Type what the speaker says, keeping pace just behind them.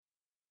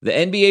The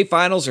NBA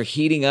Finals are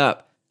heating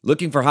up.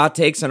 Looking for hot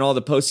takes on all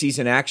the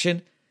postseason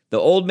action? The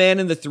Old Man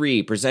and the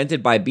Three,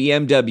 presented by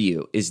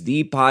BMW, is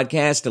the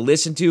podcast to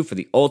listen to for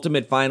the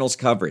ultimate finals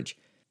coverage.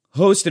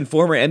 Host and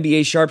former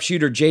NBA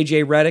sharpshooter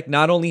JJ Redick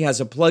not only has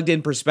a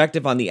plugged-in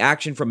perspective on the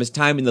action from his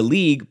time in the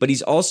league, but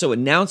he's also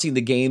announcing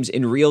the games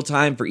in real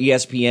time for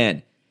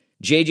ESPN.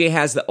 JJ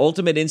has the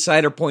ultimate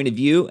insider point of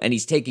view, and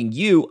he's taking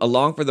you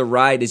along for the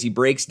ride as he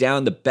breaks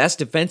down the best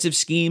defensive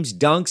schemes,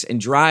 dunks, and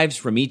drives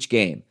from each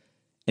game.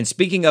 And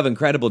speaking of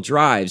incredible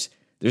drives,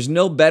 there's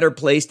no better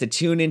place to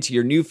tune into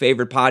your new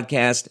favorite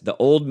podcast, The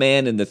Old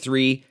Man and the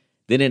Three,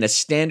 than in a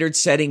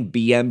standard-setting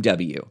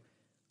BMW.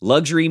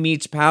 Luxury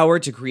meets power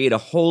to create a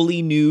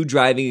wholly new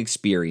driving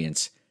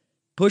experience.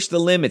 Push the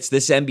limits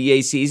this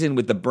NBA season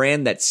with the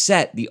brand that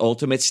set the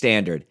ultimate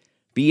standard,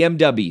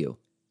 BMW,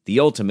 the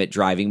ultimate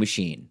driving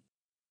machine.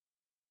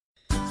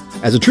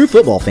 As a true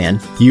football fan,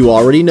 you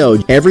already know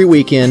every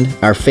weekend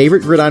our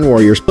favorite Gridiron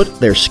Warriors put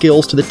their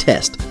skills to the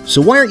test.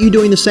 So why aren't you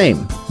doing the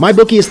same?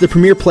 MyBookie is the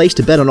premier place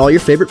to bet on all your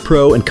favorite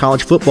pro and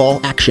college football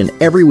action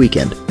every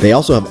weekend. They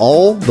also have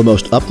all the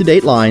most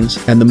up-to-date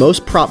lines and the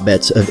most prop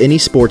bets of any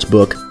sports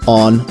book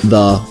on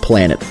the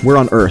planet. We're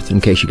on Earth, in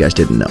case you guys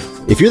didn't know.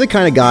 If you're the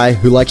kind of guy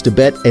who likes to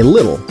bet a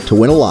little to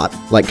win a lot,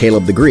 like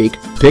Caleb the Greek,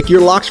 pick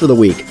your locks for the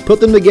week. Put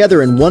them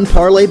together in one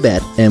parlay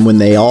bet, and when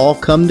they all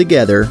come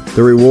together,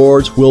 the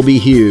rewards will be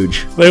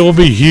huge. They will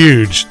be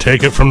huge.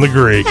 Take it from the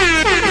Greek.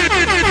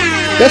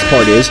 Best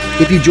part is,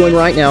 if you join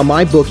right now,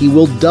 MyBookie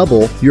will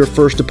double your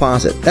first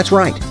deposit. That's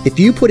right. If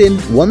you put in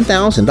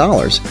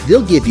 $1,000,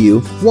 they'll give you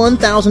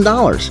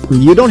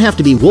 $1,000. You don't have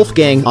to be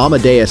Wolfgang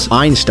Amadeus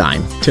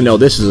Einstein to know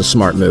this is a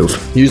smart move.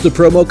 Use the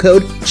promo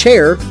code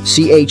CHAIR,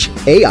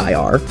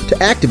 C-H-A-I-R,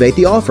 to activate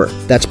the offer.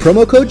 That's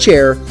promo code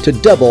CHAIR to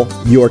double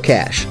your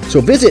cash.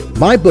 So visit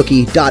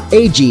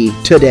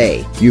mybookie.ag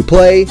today. You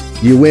play,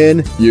 you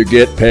win, you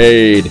get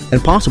paid,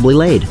 and possibly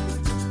laid.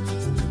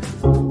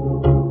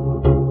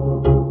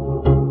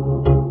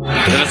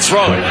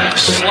 Throw it.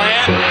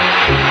 Slant.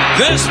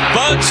 This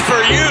bud's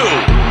for you.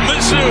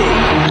 Mizzou.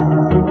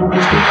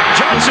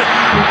 Johnson.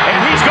 And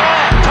he's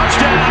gone.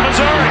 Touchdown,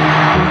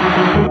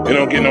 Missouri. It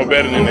don't get no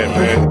better than that,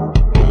 man.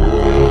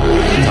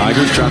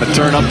 Tigers trying to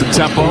turn up the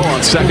tempo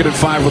on 2nd and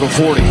 5 with a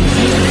 40.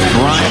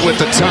 Bryant with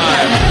the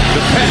time. The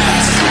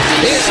pass.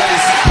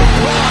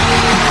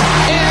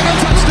 And a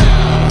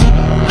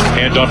touchdown.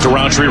 And off to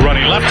Roundtree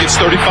running left. It's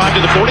 35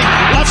 to the 40.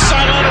 Left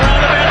sideline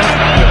around the man.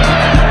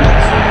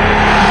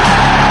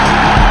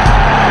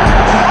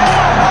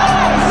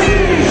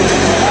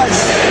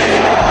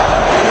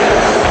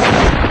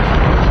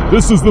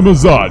 This is the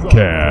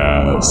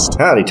Mazodcast.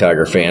 Howdy,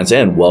 Tiger fans,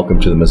 and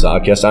welcome to the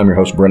Mazodcast. I'm your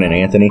host, Brennan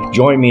Anthony.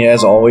 Joining me,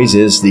 as always,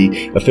 is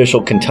the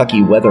official Kentucky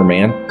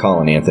weatherman,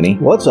 Colin Anthony.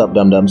 What's up,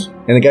 dum-dums?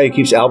 And the guy who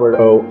keeps Albert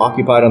O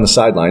occupied on the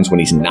sidelines when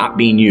he's not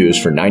being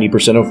used for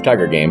 90% of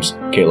Tiger games,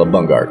 Caleb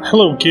Bungard.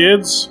 Hello,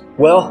 kids.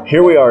 Well,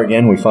 here we are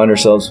again. We find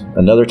ourselves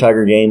another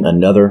Tiger game,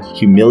 another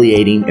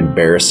humiliating,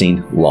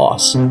 embarrassing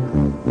loss.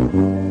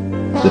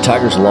 The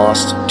Tigers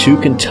lost to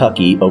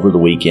Kentucky over the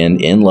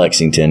weekend in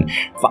Lexington,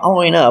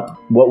 following up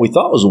what we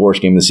thought was the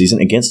worst game of the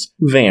season against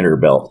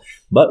Vanderbilt.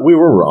 But we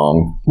were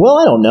wrong. Well,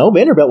 I don't know.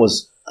 Vanderbilt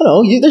was... I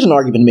don't know. There's an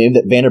argument made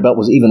that Vanderbilt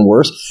was even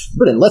worse.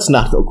 But let's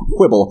not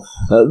quibble.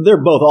 They're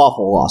both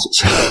awful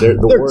losses.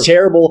 They're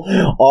terrible,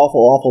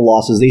 awful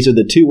losses. These are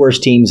the two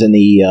worst teams in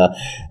the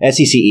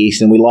SEC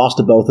East, and we lost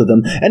to both of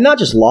them. And not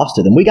just lost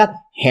to them. We got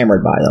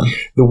hammered by them.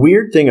 The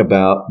weird thing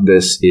about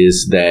this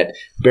is that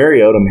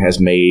Barry Odom has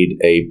made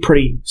a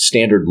pretty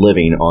standard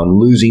living on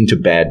losing to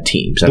bad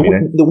teams.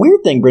 The weird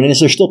thing, Brennan, is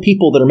there's still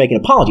people that are making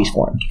apologies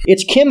for him.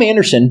 It's Kim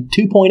Anderson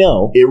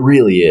 2.0. It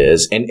really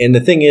is. And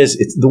the thing is,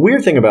 the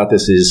weird thing about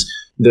this is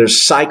the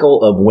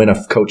cycle of when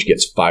a coach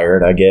gets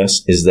fired, I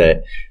guess, is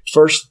that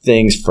first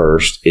things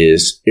first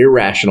is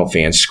irrational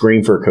fans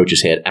scream for a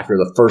coach's head after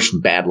the first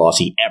bad loss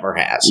he ever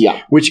has.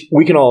 Yeah. Which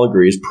we can all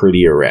agree is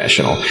pretty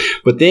irrational.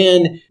 But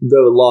then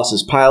the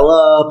losses pile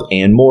up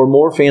and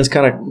more fans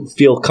kind of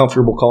feel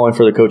comfortable calling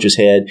for the coach's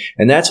head.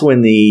 And that's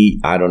when the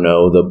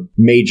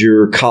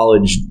major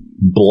college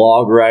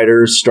blog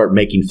writers start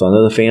making fun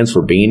of the fans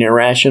for being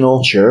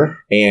irrational. Sure.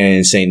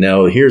 And saying,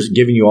 no, here's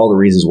giving you all the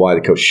reasons why the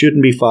coach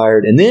shouldn't be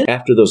fired. And then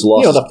after those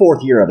losses... the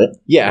fourth year of it.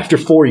 Yeah, after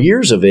 4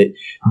 years of it,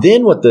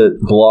 then what the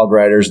blog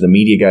writers, the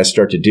media guys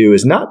start to do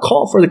is not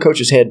call for the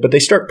coach's head, but they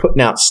start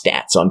putting out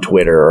stats on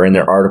Twitter or in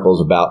their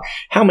articles about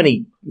how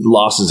many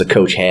losses a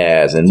coach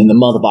has. And in the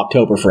month of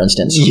October, for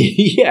instance.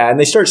 Yeah, and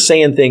they start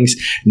saying things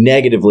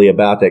negatively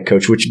about that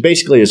coach, which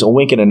basically is a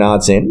wink and a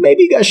nod saying,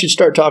 maybe you guys should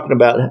start talking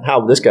about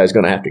how this guy's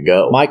going to have to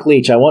go. Mike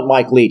Leach. I want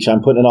Mike Leach.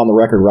 I'm putting it on the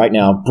record right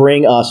now.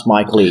 Bring us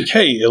Mike Leach.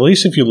 Hey, at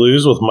least if you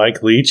lose with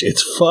Mike Leach,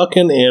 it's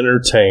fucking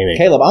entertaining.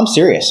 Caleb, I'm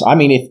serious. I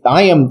mean, if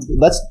I am,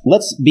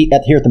 let's be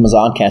here at the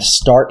Mazodcast,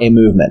 start a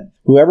movement.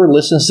 Whoever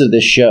listens to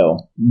this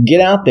show,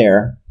 get out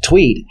there,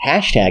 tweet,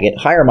 hashtag it,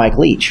 hire Mike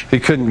Leach. He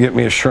couldn't get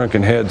me a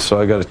shrunken head, so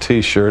I got a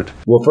T-shirt.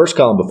 Well, first,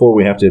 Colin, before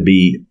we have to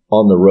be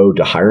on the road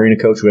to hiring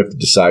a coach, we have to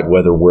decide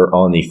whether we're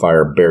on the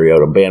fire Barry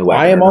Odom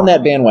bandwagon. I am on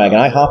that bandwagon.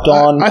 I hopped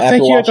on. I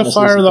think you have to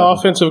fire the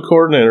offensive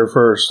coordinator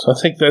first. I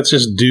think that's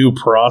just due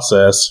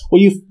process.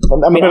 Well,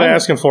 I've been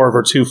asking for it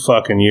for 2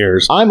 fucking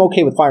years. I'm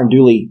okay with firing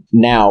Dooley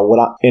now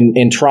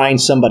and trying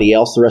somebody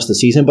else the rest of the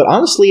season. But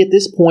honestly, at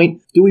this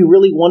point, do we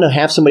really want to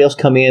have somebody else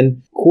come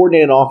in,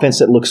 coordinate an offense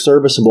that looks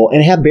serviceable,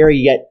 and have Barry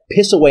yet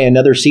piss away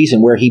another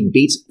season where he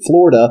beats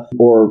Florida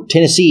or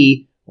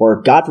Tennessee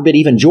or, God forbid,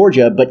 even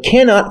Georgia, but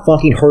cannot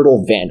fucking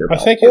hurdle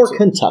Vanderbilt or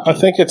Kentucky? I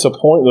think it's a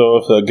point, though,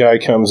 if a guy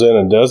comes in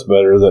and does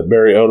better, that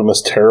Barry Odom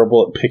is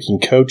terrible at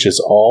picking coaches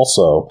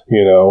also.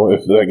 You know,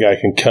 if that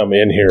guy can come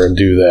in here and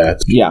do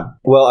that. Yeah.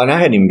 Well, and I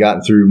hadn't even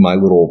gotten through my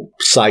little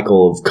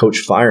cycle of coach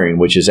firing,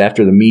 which is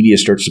after the media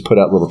starts to put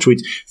out little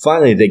tweets.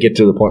 Finally, they get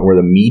to the point where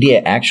the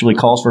media actually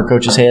calls for a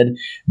coach's head.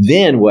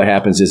 Then what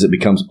happens is it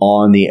becomes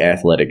on the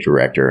athletic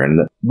director.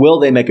 And will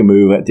they make a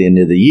move at the end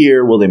of the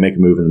year? Will they make a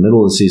move in the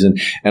middle of the season?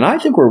 And I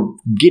think we're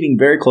getting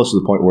very close to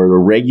the point where the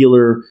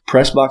regular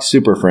Press Box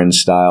Super Friends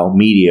style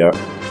media.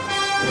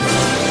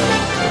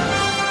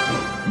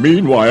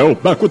 Meanwhile,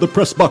 back with the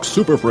Press Box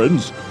Super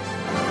Friends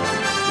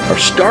are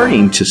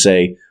starting to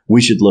say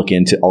we should look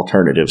into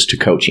alternatives to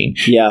coaching.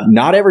 Yeah.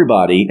 Not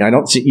everybody.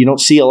 You don't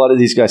see a lot of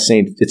these guys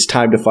saying it's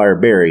time to fire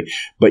Barry,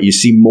 but you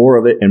see more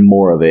of it and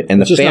more of it. And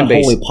it's the just fan not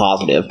base, wholly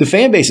positive. The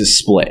fan base is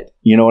split.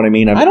 You know what I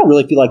mean? I don't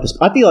really feel like this.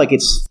 I feel like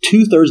it's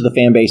 2/3 of the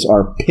fan base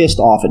are pissed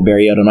off at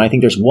Barry Odom. I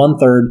think there's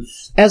 1/3,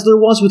 as there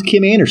was with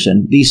Kim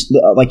Anderson. These,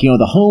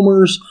 the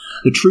homers,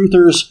 the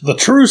truthers. The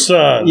true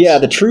sons. Yeah,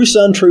 the true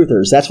son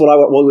truthers. That's what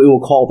we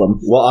will call them.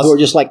 Well, who are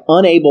just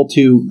unable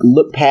to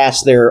look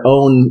past their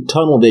own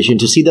tunnel vision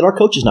to see that our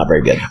coach is not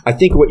very good. I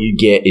think what you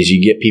get is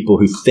you get people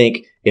who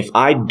think, if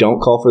I don't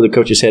call for the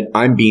coach's head,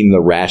 I'm being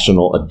the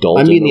rational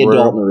adult in the room. I'm being the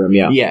adult in the room,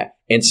 yeah. Yeah.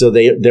 And so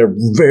they're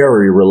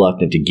very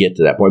reluctant to get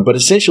to that point. But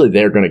essentially,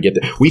 they're going to get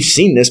there. We've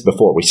seen this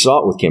before. We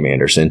saw it with Kim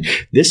Anderson.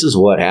 This is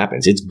what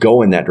happens. It's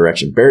going that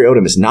direction. Barry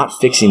Odom is not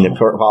fixing the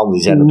problem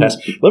he's had in the past.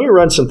 Let me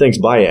run some things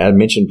by you. I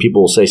mentioned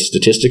people will say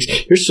statistics.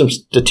 Here's some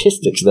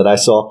statistics that I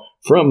saw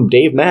from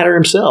Dave Matter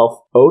himself.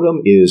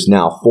 Odom is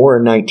now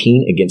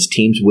 4-19 against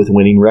teams with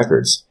winning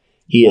records.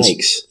 He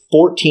is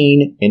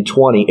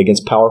 14-20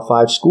 against Power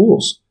 5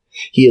 schools.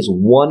 He is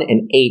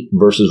 1-8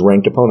 versus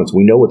ranked opponents.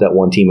 We know what that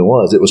one team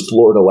was. It was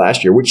Florida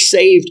last year, which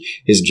saved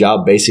his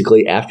job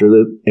basically after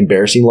the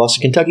embarrassing loss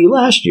to Kentucky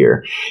last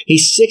year.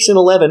 He's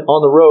 6-11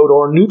 on the road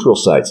or neutral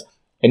sites,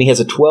 and he has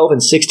a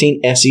 12-16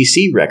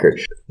 SEC record.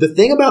 The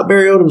thing about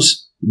Barry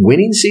Odom's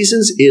winning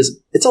seasons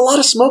is it's a lot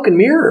of smoke and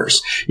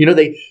mirrors. You know,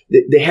 they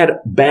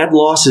had bad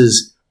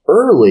losses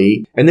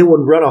early and then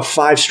would run off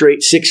 6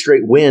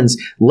 straight wins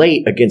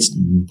late against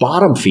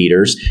bottom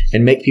feeders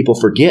and make people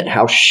forget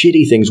how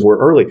shitty things were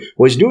early.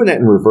 Well, he's doing that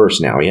in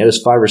reverse now. He had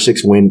his 5 or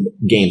 6 win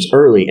games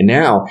early, and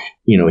now,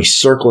 he's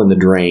circling the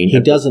drain. He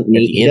doesn't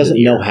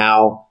know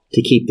how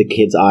to keep the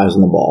kids' eyes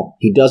on the ball.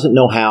 He doesn't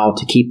know how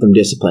to keep them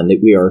disciplined.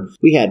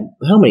 We had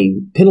how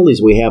many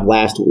penalties we have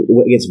last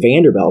against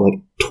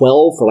Vanderbilt?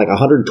 12 for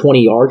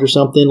 120 yards or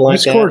something like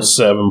that. He scored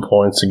 7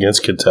 points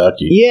against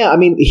Kentucky. Yeah, I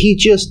mean,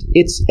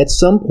 it's at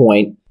some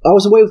point. I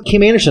was away with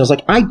Kim Anderson. I was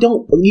like,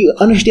 you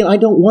understand, I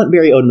don't want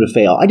Barry Odom to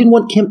fail. I didn't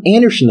want Kim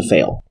Anderson to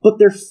fail, but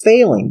they're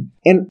failing.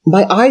 And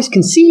my eyes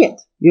can see it.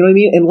 You know what I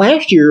mean? And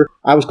last year,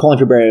 I was calling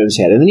for Barry Odom's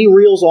head. And then he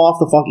reels off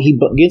he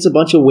gets a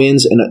bunch of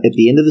wins at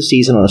the end of the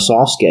season on a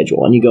soft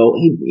schedule. And you go,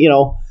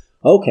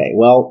 okay,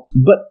 well,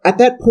 but at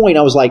that point,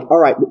 I was like, all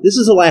right, this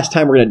is the last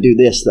time we're going to do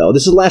this, though.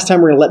 This is the last time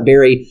we're going to let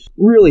Barry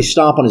really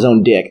stomp on his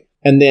own dick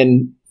and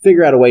then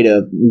figure out a way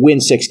to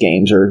win 6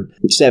 games or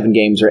 7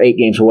 games or 8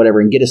 games or whatever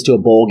and get us to a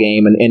bowl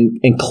game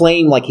and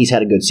claim like he's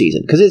had a good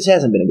season, because it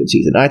hasn't been a good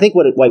season. And I think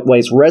what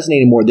it's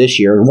resonating more this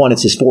year, one,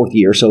 it's his 4th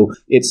year, so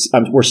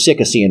we're sick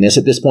of seeing this.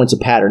 At this point,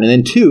 it's a pattern. And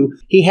then 2,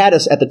 he had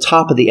us at the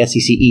top of the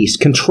SEC East,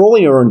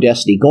 controlling our own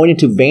destiny, going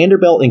into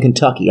Vanderbilt and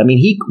Kentucky. I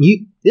mean,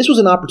 this was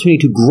an opportunity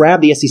to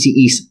grab the SEC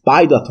East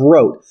by the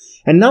throat.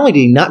 And not only did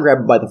he not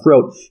grab it by the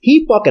throat,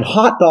 he fucking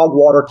hot dog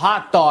water,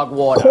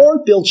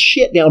 cornfield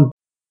shit down.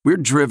 We're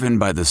driven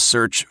by the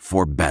search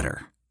for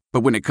better.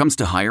 But when it comes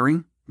to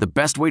hiring, the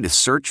best way to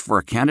search for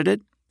a candidate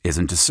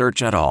isn't to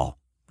search at all.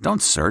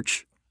 Don't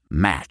search.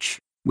 Match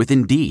with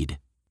Indeed.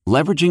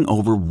 Leveraging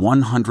over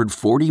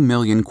 140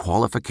 million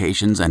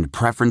qualifications and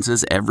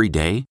preferences every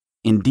day,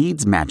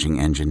 Indeed's matching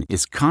engine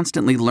is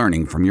constantly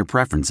learning from your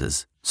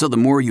preferences. So the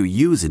more you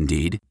use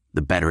Indeed,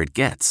 the better it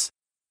gets.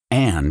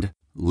 And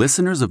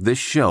listeners of this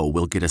show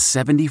will get a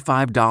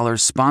 $75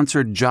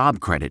 sponsored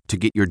job credit to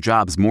get your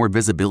jobs more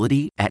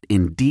visibility at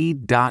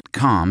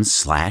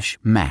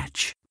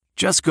Indeed.com/match.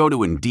 Just go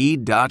to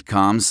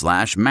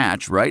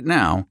Indeed.com/match right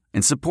now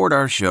and support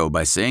our show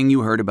by saying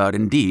you heard about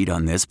Indeed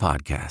on this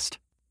podcast.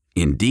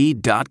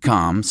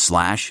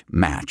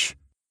 Indeed.com/match.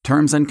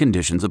 Terms and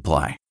conditions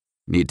apply.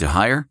 Need to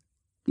hire?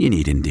 You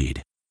need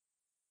Indeed.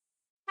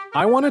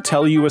 I want to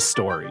tell you a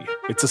story.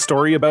 It's a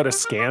story about a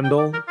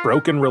scandal,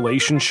 broken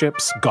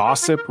relationships,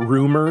 gossip,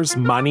 rumors,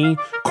 money,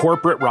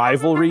 corporate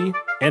rivalry,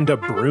 and a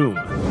broom.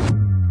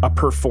 A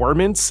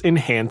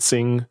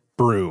performance-enhancing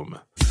Broom.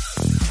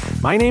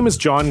 My name is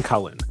John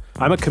Cullen.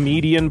 I'm a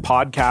comedian,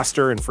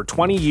 podcaster, and for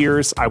 20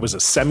 years, I was a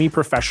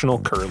semi-professional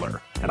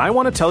curler. And I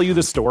want to tell you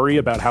the story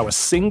about how a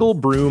single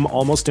broom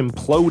almost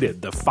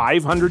imploded the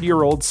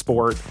 500-year-old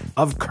sport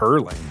of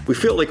curling. We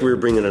felt like we were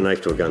bringing a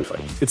knife to a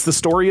gunfight. It's the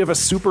story of a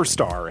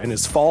superstar and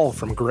his fall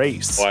from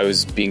grace. Well, I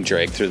was being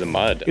dragged through the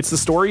mud. It's the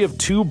story of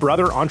two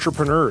brother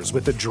entrepreneurs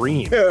with a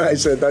dream. I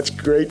said, that's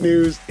great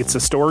news. It's a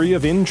story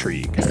of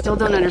intrigue. I still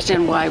don't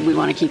understand why we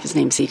want to keep his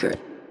name secret.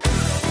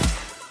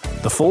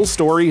 The full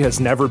story has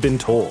never been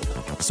told,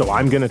 so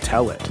I'm going to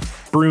tell it.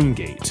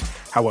 Broomgate,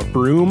 how a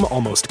broom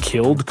almost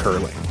killed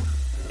curling.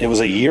 It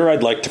was a year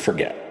I'd like to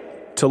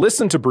forget. To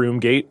listen to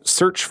Broomgate,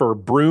 search for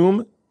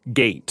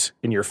Broomgate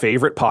in your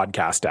favorite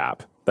podcast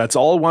app. That's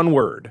all one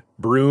word,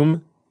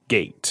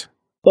 Broomgate.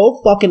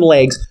 Both fucking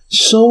legs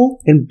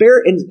in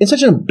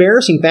such an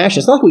embarrassing fashion.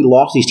 It's not like we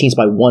lost these teams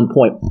by 1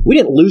 point. We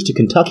didn't lose to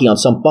Kentucky on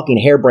some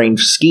fucking harebrained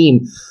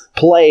scheme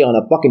play on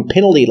a fucking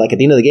penalty like at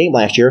the end of the game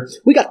last year.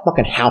 We got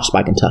fucking housed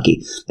by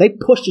Kentucky. They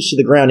pushed us to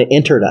the ground and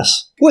entered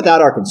us without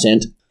our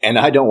consent. And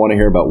I don't want to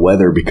hear about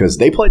weather because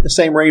they played the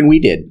same rain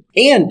we did.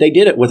 And they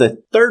did it with a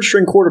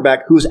third-string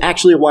quarterback who's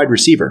actually a wide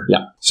receiver.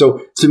 Yeah.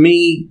 So, to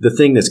me, the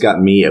thing that's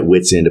gotten me at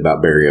wit's end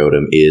about Barry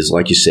Odom is,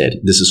 like you said,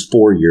 this is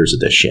 4 years of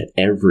this shit.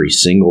 Every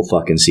single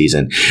fucking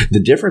season.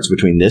 The difference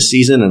between this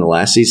season and the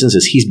last seasons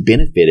is he's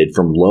benefited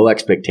from low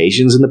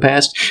expectations in the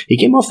past. He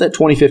came off that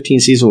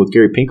 2015 season with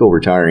Gary Pinkel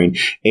retiring,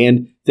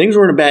 and things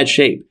were in a bad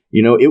shape.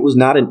 You know, it was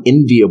not an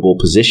enviable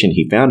position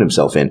he found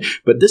himself in.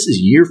 But this is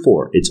year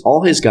 4. It's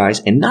all his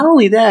guys. And not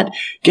only that,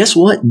 guess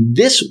what?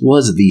 This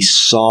was the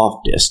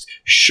softest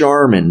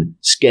Charmin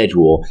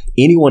schedule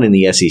anyone in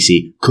the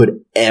SEC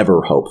could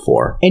ever hope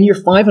for. And you're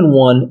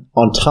 5-1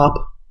 on top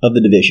of the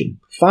division.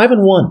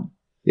 5-1.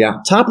 Yeah.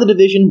 Top of the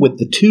division with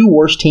the 2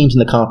 worst teams in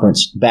the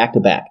conference back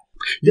to back.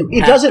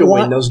 It doesn't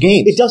win those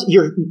games. It does.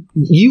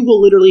 You will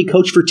literally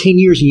coach for 10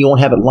 years and you won't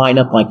have it line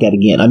up like that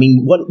again. I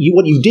mean, what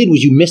you did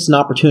was you missed an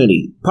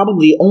opportunity.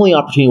 Probably the only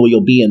opportunity where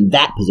you'll be in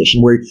that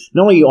position where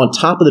not only are you on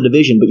top of the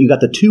division, but you got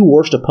the 2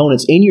 worst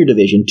opponents in your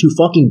division to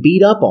fucking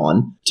beat up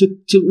on to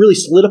really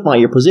solidify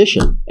your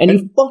position. And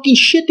you fucking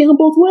shit down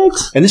both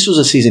legs. And this was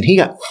a season he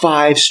got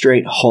 5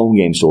 straight home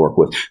games to work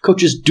with.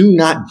 Coaches do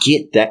not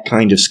get that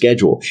kind of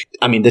schedule.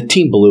 I mean, the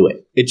team blew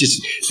it. It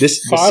just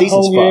this 5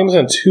 home games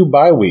and 2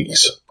 bye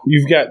weeks.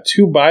 You've got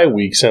 2 bye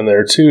weeks in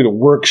there, too, to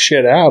work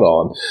shit out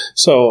on.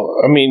 So,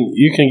 I mean,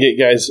 you can get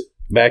guys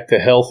back to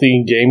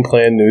healthy, game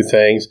plan, new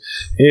things.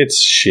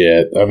 It's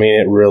shit. I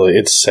mean,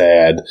 it's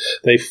sad.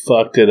 They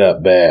fucked it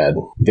up bad.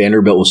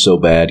 Vanderbilt was so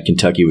bad.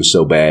 Kentucky was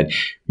so bad.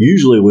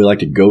 Usually we like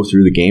to go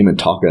through the game and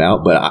talk it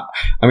out, but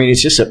I mean,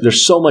 it's just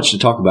there's so much to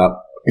talk about.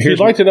 If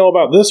you'd like to know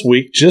about this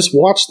week, just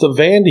watch the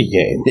Vandy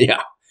game.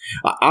 Yeah.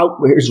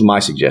 Here's my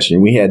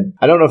suggestion. We had,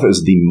 I don't know if it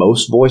was the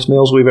most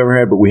voicemails we've ever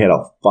had, but we had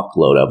a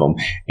fuckload of them.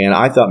 And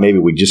I thought maybe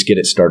we'd just get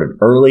it started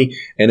early,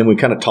 and then we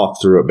kind of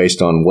talk through it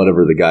based on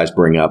whatever the guys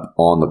bring up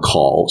on the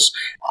calls.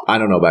 I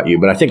don't know about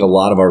you, but I think a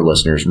lot of our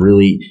listeners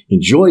really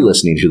enjoy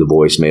listening to the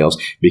voicemails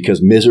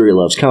because misery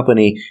loves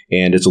company,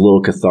 and it's a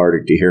little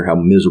cathartic to hear how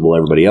miserable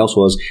everybody else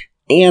was.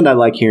 And I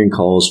like hearing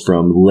calls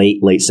from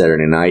late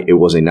Saturday night. It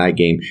was a night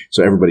game,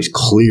 so everybody's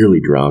clearly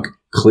drunk,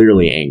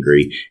 clearly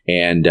angry,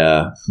 and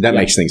that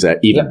makes things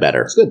even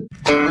better. It's good.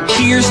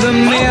 Here's the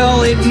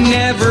mail, it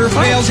never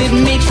fails. It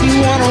makes me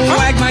want to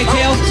wag my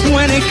tail.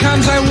 When it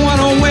comes, I want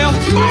to wail.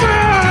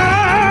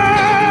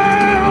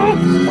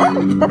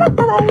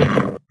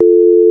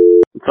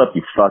 What's up,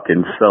 you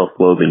fucking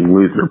self-loathing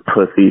loser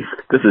pussies?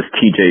 This is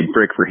TJ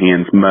Brick for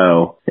Hands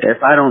Mo.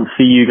 If I don't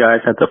see you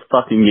guys at the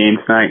fucking game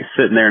tonight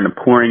sitting there in the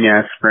pouring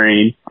ass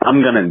rain,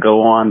 I'm gonna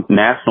go on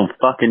national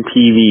fucking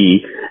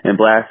TV and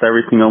blast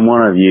every single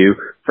one of you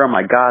from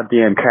my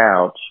goddamn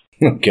couch.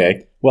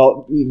 Okay.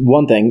 Well,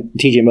 one thing,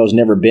 TJ Mo's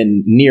never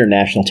been near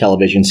national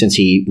television since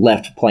he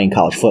left playing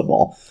college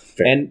football.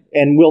 Fair.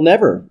 And we'll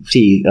never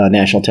see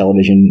national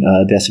television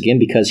desk again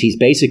because he's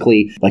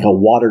basically like a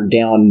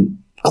watered-down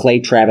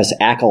Clay Travis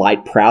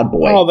acolyte Proud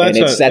Boy. Oh, that's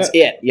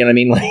it. You know what I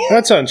mean?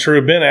 That's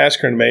untrue. Ben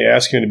Askren may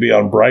ask him to be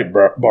on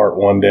Breitbart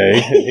one day.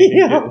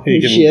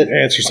 He can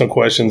answer some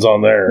questions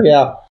on there.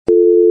 Yeah.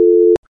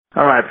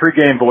 All right,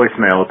 pregame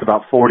voicemail. It's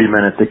about 40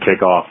 minutes to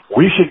kick off.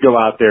 We need to go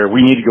out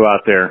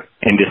there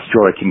and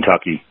destroy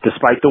Kentucky.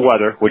 Despite the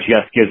weather, which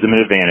yes gives them an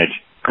advantage,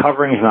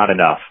 covering is not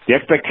enough. The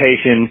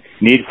expectation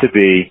needs to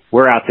be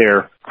we're out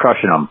there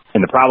crushing them.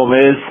 And the problem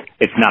is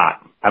it's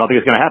not. I don't think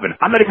it's going to happen.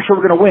 I'm not even sure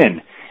we're going to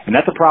win. And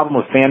that's a problem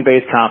with fan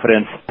base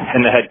confidence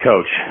and the head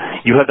coach.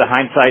 You have the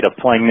hindsight of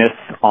playing this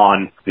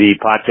on the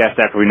podcast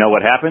after we know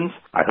what happens.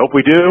 I hope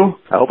we do.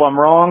 I hope I'm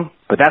wrong.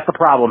 But that's the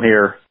problem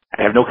here.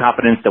 I have no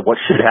confidence that what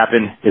should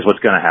happen is what's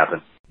going to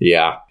happen.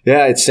 Yeah.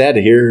 Yeah, it's sad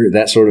to hear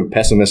that sort of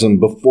pessimism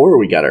before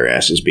we got our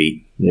asses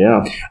beat.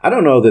 Yeah. I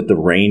don't know that the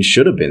rain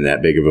should have been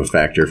that big of a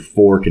factor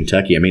for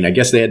Kentucky. I mean, I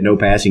guess they had no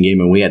passing game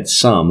and we had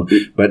some,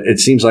 but it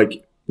seems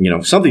like,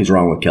 something's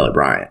wrong with Kelly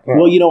Bryant.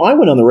 Well, I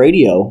went on the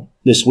radio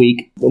this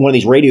week, one of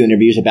these radio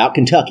interviews about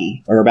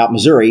Kentucky or about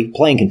Missouri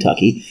playing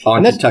Kentucky.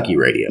 On Kentucky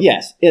radio.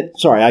 Yes.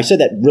 Sorry, I said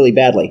that really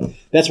badly.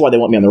 That's why they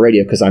want me on the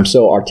radio, because I'm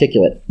so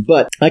articulate.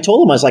 But I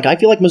told them, I was like, I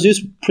feel like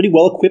Mizzou's pretty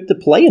well equipped to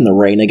play in the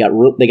rain. They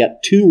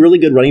got two really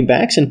good running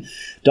backs, and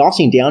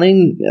Dawson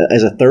Downing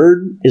as a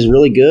third is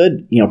really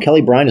good.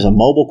 Kelly Bryant is a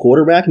mobile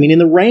quarterback. I mean, in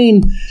the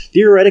rain,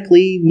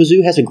 theoretically,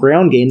 Mizzou has a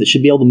ground game that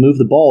should be able to move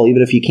the ball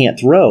even if you can't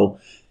throw.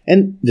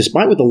 And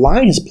despite what the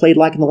line has played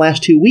like in the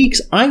last 2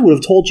 weeks, I would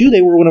have told you they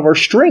were one of our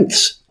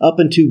strengths up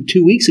until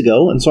 2 weeks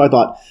ago. And so I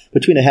thought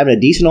between having a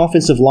decent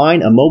offensive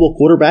line, a mobile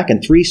quarterback,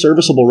 and three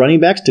serviceable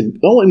running backs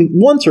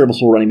one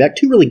serviceable running back,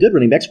 two really good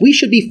running backs, we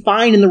should be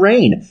fine in the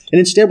rain. And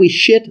instead we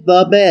shit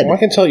the bed. Well, I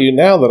can tell you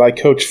now that I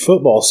coach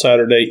football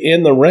Saturday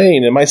in the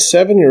rain, and my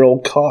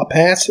 7-year-old caught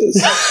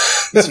passes.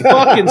 It's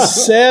fucking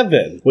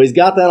 7. Well, he's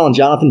got that on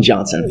Jonathan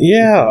Johnson.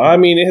 Yeah, I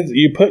mean,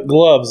 you put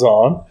gloves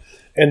on,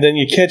 and then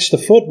you catch the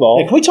football.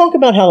 Hey, can we talk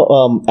about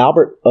how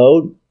Albert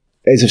O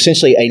is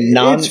essentially a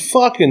It's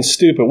fucking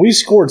stupid. We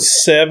scored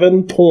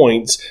 7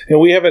 points, and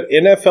we have an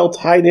NFL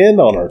tight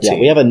end on our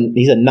team. Yeah,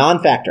 he's a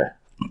non-factor.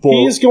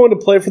 He is going to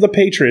play for the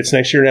Patriots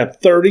next year and have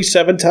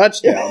 37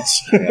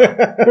 touchdowns.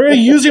 They're going to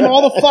use him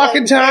all the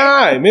fucking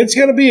time. It's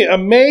going to be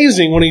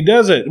amazing when he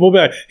does it. We'll be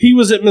like, he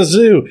was at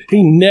Mizzou.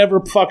 He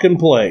never fucking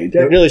played.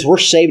 We're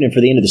saving him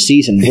for the end of the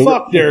season.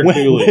 Fuck Derek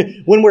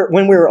Dooley. When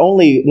we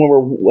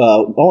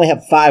only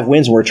have 5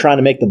 wins and we're trying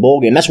to make the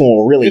bowl game, that's when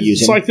we'll really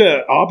use him. It's like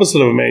the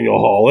opposite of Emmanuel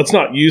Hall. Let's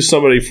not use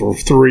somebody for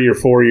 3 or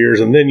 4 years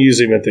and then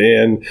use him at the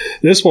end.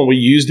 This one, we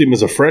used him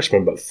as a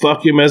freshman, but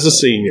fuck him as a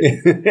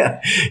senior.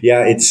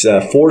 Yeah, it's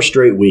 4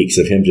 straight weeks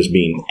of him just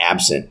being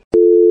absent.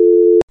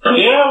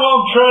 Yeah, well,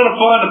 I'm trying to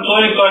find a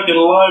place I can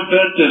live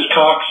bet this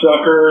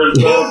cocksucker. It's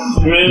about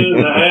a minute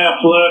and a half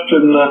left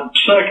in the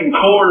second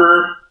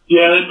quarter.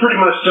 Yeah, they pretty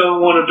much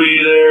don't want to be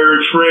there.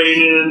 It's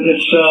raining.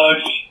 It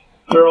sucks.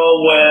 They're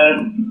all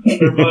wet.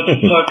 They're a bunch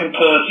of fucking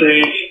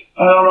pussies.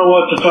 I don't know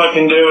what to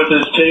fucking do with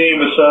this team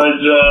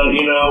besides,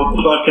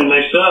 fucking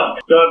they suck.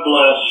 God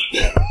bless.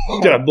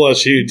 God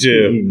bless you,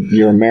 too.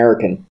 You're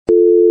American.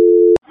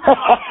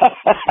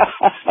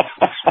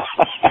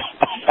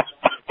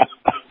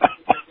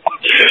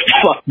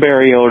 Fuck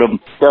Barry Odom.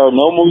 There are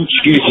no more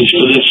excuses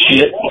for this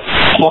shit.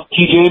 Fuck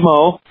TJ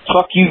Moe.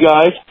 Fuck you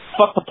guys.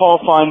 Fuck the Paul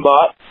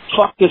Feinbot.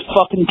 Fuck this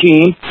fucking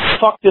team.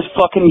 Fuck this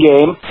fucking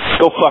game.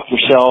 Go fuck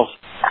yourselves.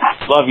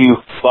 Love you.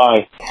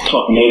 Bye.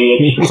 Fucking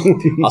idiots.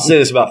 I'll say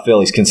this about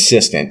Phil. He's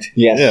consistent.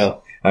 Yes. Yeah.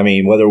 I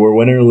mean, whether we're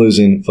winning or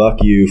losing,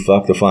 fuck you,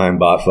 fuck the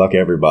Feinbot, fuck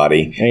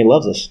everybody. And he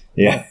loves us.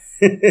 Yeah.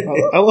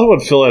 I love when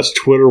Phil has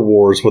Twitter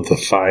wars with the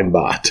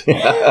Feinbot.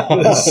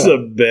 That's the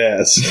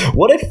best.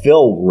 What if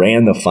Phil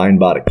ran the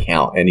Feinbot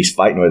account and he's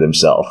fighting with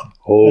himself?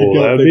 Oh,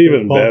 that'd be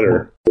even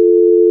better.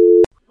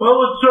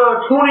 Well,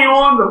 it's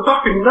 21 to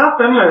fucking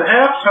nothing at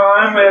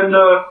halftime, and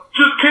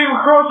just came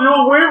across the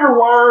old waiver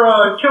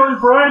wire. Kelly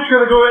Bryant's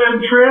going to go ahead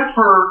and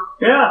transfer.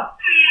 Yeah.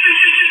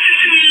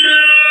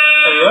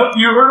 Yep,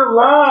 you heard it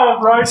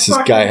live, right? This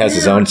guy has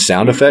his own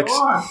sound effects?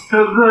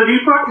 Because he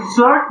fucking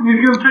sucks, and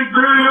he's going to take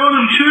Barry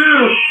Odom,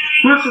 too.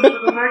 Listen to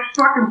the next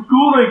fucking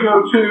school they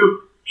go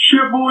to.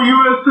 Shitbull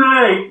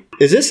USA.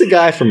 Is this the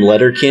guy from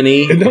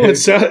Letterkenny? No, it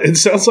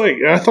sounds like,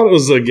 I thought it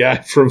was the guy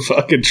from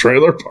fucking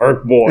Trailer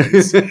Park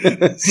Boys.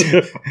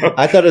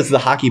 I thought it was the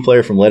hockey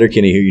player from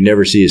Letterkenny who you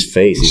never see his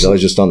face. He's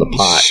always just on the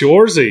pot.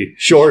 Shorzy.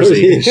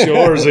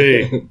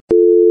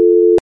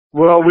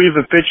 Well, we've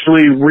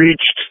officially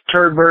reached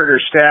turd burger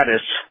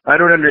status. I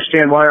don't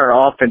understand why our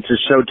offense is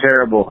so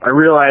terrible. I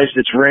realize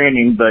it's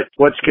raining, but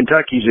what's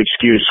Kentucky's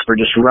excuse for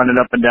just running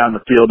up and down the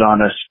field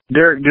on us?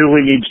 Derek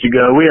Dooley needs to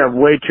go. We have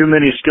way too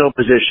many skill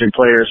position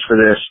players for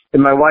this.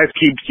 And my wife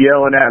keeps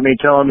yelling at me,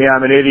 telling me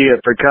I'm an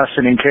idiot for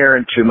cussing and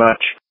caring too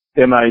much.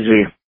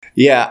 M-I-Z.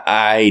 Yeah,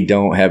 I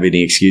don't have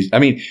any excuse. I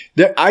mean,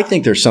 I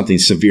think there's something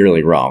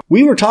severely wrong.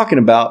 We were talking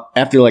about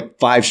after like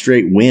 5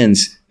 straight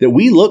wins that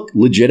we look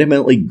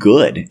legitimately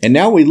good, and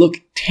now we look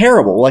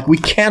terrible. Like we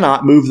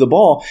cannot move the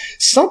ball.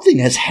 Something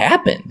has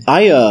happened.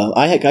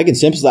 I can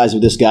sympathize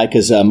with this guy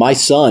because my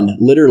son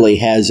literally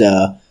has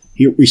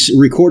he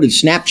recorded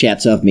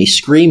Snapchats of me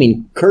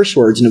screaming curse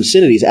words and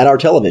obscenities at our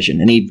television,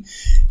 and he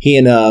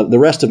and the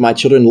rest of my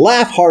children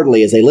laugh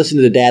heartily as they listen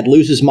to Dad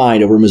lose his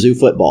mind over Mizzou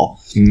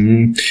football.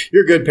 Mm-hmm.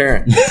 You're a good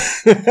parent.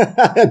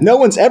 No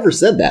one's ever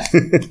said that.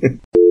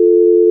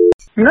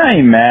 I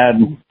ain't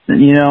mad.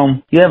 You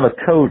have a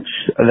coach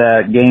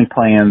that game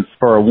plans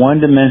for a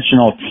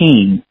one-dimensional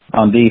team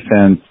on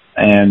defense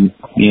and,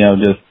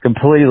 just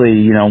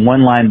completely,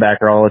 one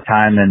linebacker all the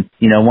time. And,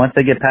 once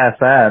they get past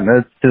that,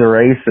 that's to the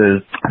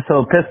races.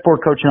 So piss poor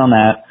coaching on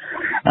that.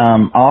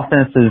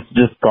 Offense is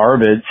just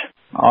garbage.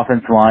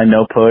 Offensive line,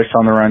 no push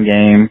on the run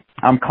game.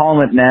 I'm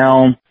calling it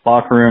now.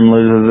 Locker room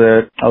loses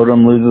it.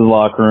 Odom loses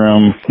locker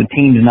room. The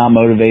team's not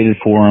motivated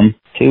for him.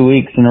 2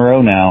 weeks in a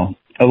row now.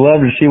 I'd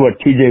love to see what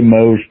TJ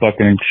Moe's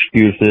fucking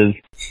excuse is.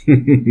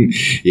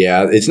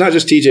 Yeah, it's not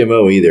just TJ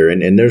Moe either.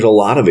 And there's a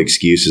lot of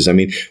excuses. I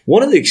mean,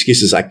 one of the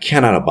excuses I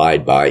cannot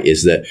abide by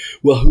is that,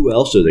 well, who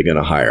else are they going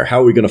to hire?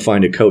 How are we going to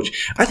find a coach?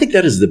 I think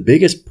that is the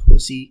biggest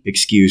pussy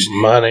excuse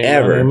money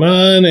ever.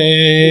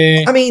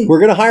 Money. I mean, we're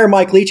going to hire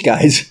Mike Leach,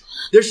 guys.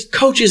 There's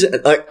coaches,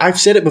 I've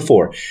said it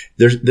before,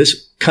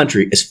 this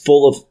country is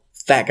full of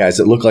fat guys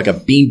that look like a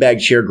beanbag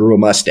chair grew a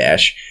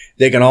mustache.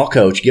 They can all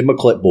coach. Give them a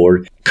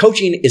clipboard.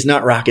 Coaching is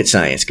not rocket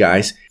science,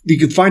 guys. You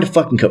can find a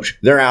fucking coach.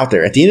 They're out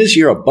there. At the end of this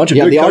year, a bunch of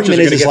good coaches are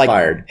going to get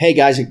fired. Hey,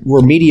 guys,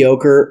 we're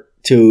mediocre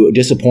to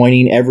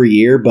disappointing every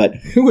year, but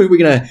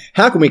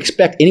how can we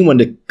expect anyone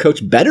to coach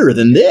better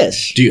than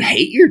this? Do you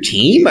hate your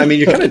team? I mean,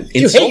 you're kind of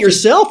you hate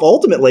yourself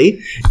ultimately.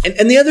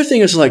 And the other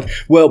thing is like,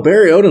 well,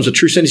 Barry Odom's a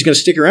true cent. He's going to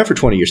stick around for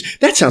 20 years.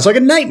 That sounds like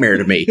a nightmare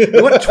to me.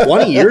 You want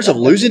 20 years of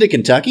losing to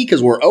Kentucky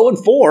because we're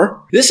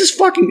 0-4? This is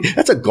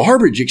that's a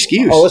garbage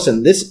excuse. Oh,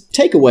 listen,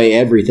 take away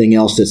everything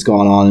else that's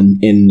gone on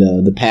in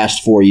the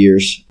past 4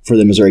 years for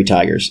the Missouri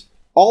Tigers.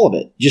 All of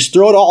it. Just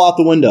throw it all out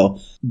the window.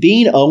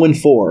 Being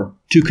 0-4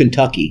 to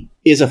Kentucky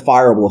is a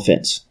fireable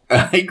offense.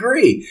 I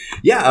agree.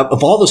 Yeah,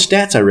 of all the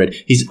stats I read,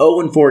 he's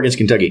 0-4 against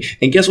Kentucky.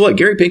 And guess what?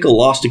 Gary Pinkel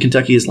lost to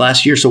Kentucky his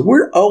last year. So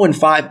we're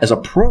 0-5 as a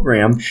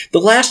program the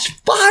last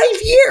 5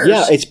 years.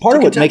 Yeah, it's part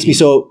of what makes me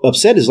so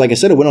upset is, like I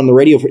said, I went on the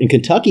radio in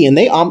Kentucky, and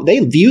they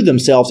view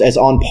themselves as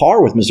on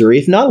par with Missouri,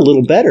 if not a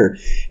little better.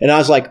 And I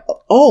was like,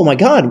 oh, my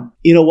God,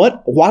 you know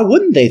what? Why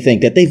wouldn't they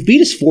think that? They've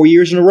beat us 4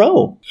 years in a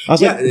row. I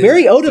was like,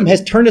 Barry Odom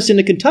has turned us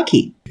into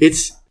Kentucky.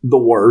 It's the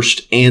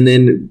worst. And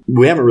then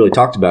we haven't really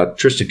talked about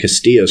Tristan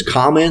Castillo's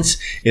comments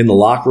in the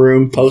locker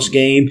room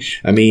post-game.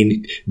 I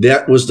mean,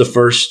 that was the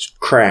first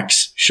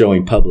cracks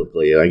showing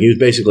publicly. Like, he was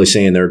basically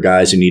saying there are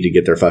guys who need to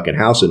get their fucking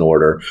house in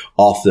order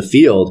off the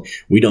field.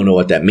 We don't know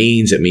what that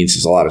means. It means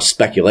there's a lot of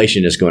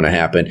speculation is going to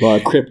happen. A lot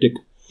of cryptic.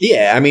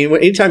 Yeah, I mean,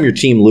 anytime your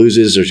team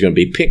loses, there's going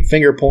to be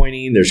finger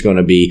pointing. There's going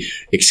to be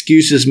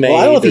excuses made. Well,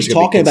 I don't know if he's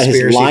talking about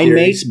his line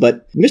mates,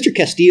 but Mr.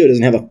 Castillo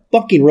doesn't have a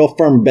fucking real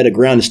firm bed of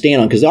ground to stand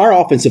on because our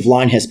offensive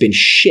line has been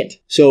shit.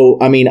 So,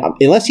 I mean,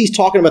 unless he's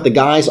talking about the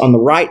guys on the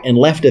right and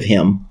left of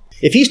him,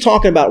 if he's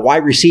talking about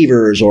wide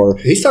receivers or...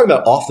 He's talking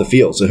about off the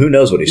field, so who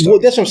knows what he's talking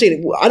about. That's what I'm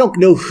saying. I don't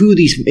know who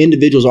these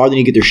individuals are that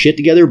need to get their shit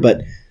together, but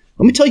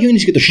let me tell you who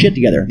needs to get their shit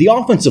together. The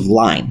offensive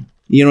line.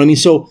 You know what I mean?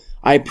 So...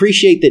 I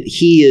appreciate that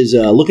he is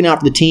looking out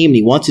for the team and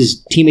he wants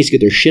his teammates to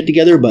get their shit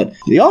together, but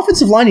the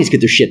offensive line needs to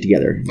get their shit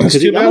together. Because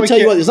I'm going to tell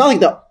you what, it's not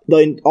like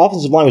the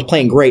offensive line was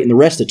playing great and the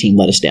rest of the team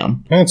let us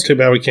down. That's too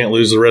bad we can't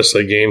lose the rest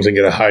of the games and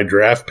get a high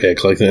draft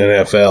pick like the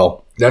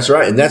NFL. That's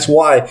right, and that's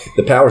why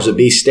the powers that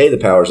be stay the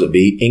powers that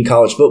be in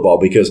college football,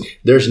 because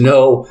there's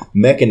no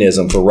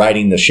mechanism for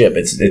righting the ship.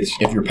 It's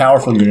if you're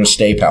powerful, you're going to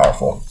stay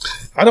powerful.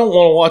 I don't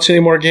want to watch any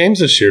more games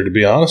this year, to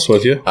be honest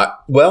with you.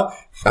 Well,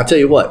 I'll tell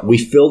you what. We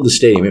filled the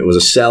stadium. It was a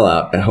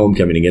sellout at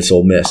homecoming against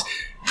Ole Miss.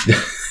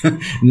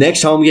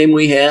 Next home game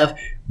we have,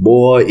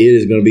 boy, it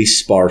is going to be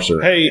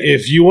sparser. Hey,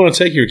 if you want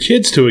to take your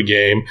kids to a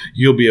game,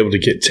 you'll be able to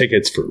get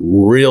tickets for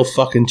real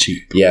fucking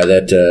cheap. Yeah,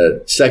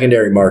 that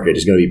secondary market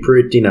is going to be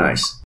pretty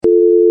nice.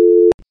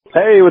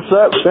 Hey, what's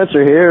up?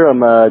 Spencer here.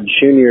 I'm a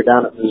junior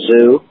down at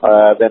Mizzou.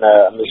 I've been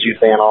a Mizzou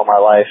fan all my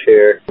life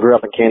here. Grew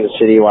up in Kansas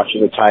City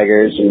watching the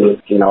Tigers and,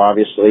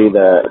 obviously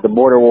the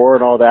border war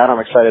and all that. I'm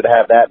excited to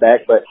have that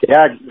back. But,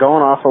 yeah,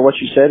 going off of what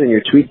you said in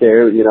your tweet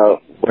there,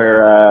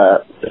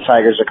 where the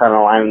Tigers are kind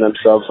of aligning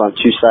themselves on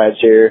two sides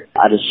here,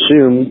 I'd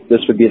assume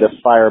this would be the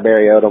fire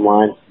Barry Odom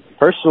line.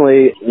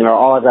 Personally,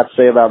 all I've got to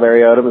say about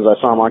Barry Odom is I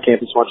saw him on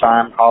campus one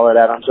time, hollered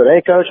at him, said,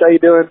 "Hey, Coach, how you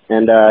doing?"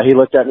 And he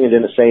looked at me and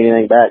didn't say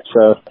anything back.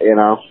 So,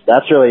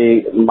 that's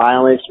really my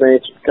only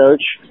experience with the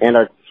coach. And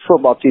our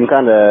football team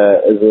kind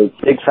of is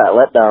a big fat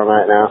letdown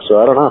right now. So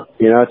I don't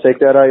know. Take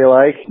that how you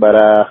like. But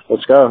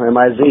let's go.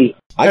 MIZ.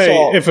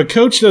 If a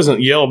coach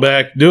doesn't yell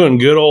back, doing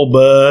good old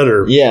bud,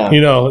 or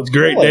it's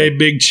great day,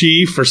 big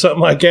chief, or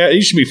something like that,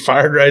 you should be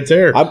fired right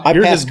there.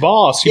 You're his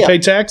boss. You pay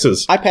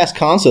taxes. I passed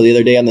Conso the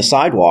other day on the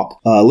sidewalk,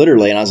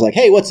 literally, and I was like,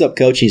 "Hey, what's up,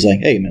 Coach?" He's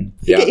like, "Hey, man."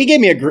 Yeah. He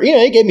gave me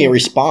a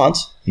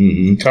response.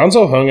 Mm-hmm.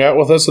 Conso hung out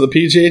with us at the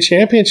PGA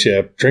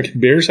Championship, drinking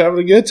beers, having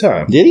a good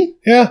time. Did he?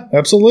 Yeah,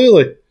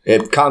 absolutely.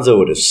 If Conzo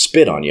would have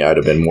spit on you, I'd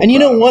have been more. And you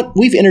know what?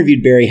 We've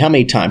interviewed Barry how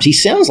many times? He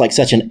sounds like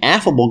such an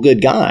affable,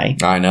 good guy.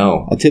 I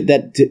know.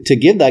 To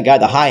give that guy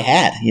the high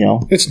hat,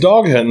 It's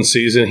dog hunting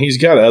season. He's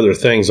got other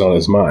things on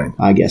his mind.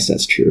 I guess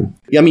that's true.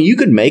 Yeah, I mean, you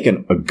could make a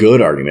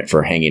good argument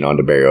for hanging on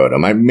to Barry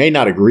Odom. I may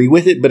not agree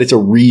with it, but it's a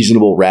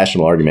reasonable,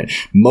 rational argument.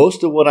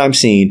 Most of what I'm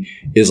seeing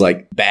is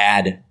like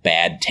bad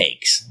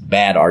takes,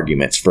 bad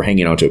arguments for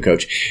hanging on to a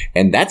coach.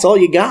 And that's all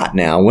you got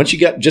now. Once you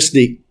got just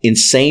the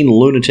insane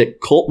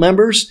lunatic cult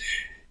members,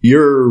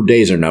 your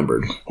days are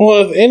numbered.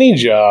 Well, if any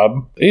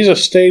job, he's a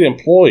state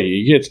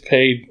employee. He gets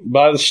paid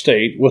by the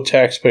state with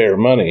taxpayer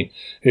money.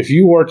 If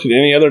you worked at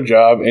any other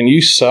job and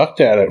you sucked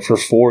at it for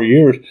 4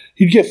 years,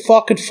 you'd get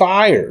fucking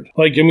fired.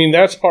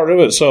 That's part of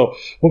it. So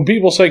when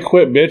people say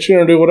quit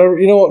bitching or do whatever,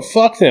 you know what?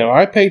 Fuck them.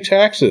 I pay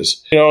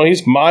taxes.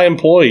 He's my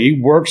employee.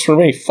 He works for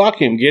me.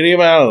 Fuck him. Get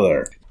him out of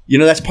there.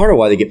 That's part of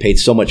why they get paid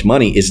so much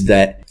money is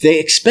that they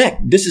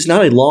expect this is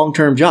not a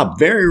long-term job.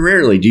 Very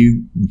rarely do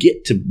you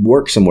get to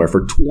work somewhere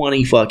for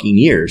 20 fucking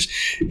years.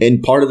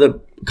 And part of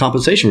the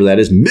compensation for that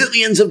is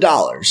millions of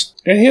dollars.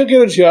 And he'll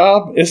get a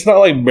job. It's not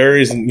like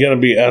Barry's going to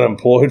be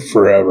unemployed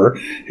forever.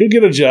 He'll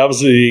get a job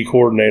as a D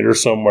coordinator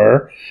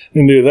somewhere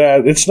and do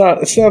that. It's not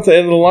the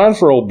end of the line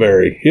for old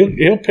Barry.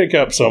 He'll pick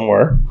up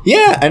somewhere.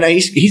 Yeah, and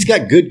he's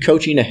got good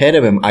coaching ahead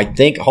of him, I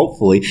think,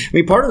 hopefully. I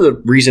mean, part of the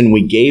reason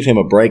we gave him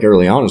a break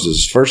early on was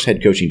his first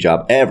head coaching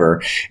job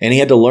ever, and he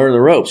had to learn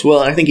the ropes. Well,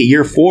 I think at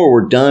year 4,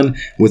 we're done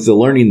with the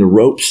learning the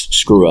ropes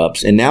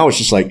screw-ups, and now it's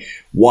just like,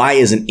 why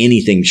isn't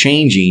anything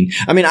changing?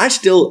 I mean,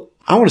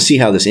 I want to see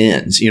how this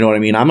ends. You know what I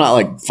mean? I'm not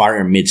like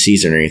firing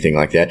mid-season or anything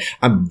like that.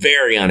 I'm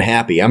very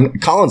unhappy.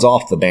 Colin's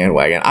off the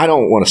bandwagon. I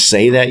don't want to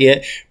say that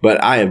yet,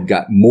 but I have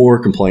got more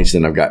complaints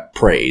than I've got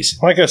praise.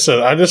 Like I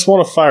said, I just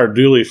want to fire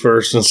Dooley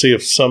first and see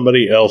if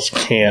somebody else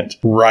can't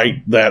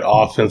right that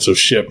offensive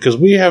ship, because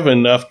we have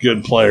enough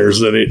good players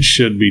that it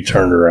should be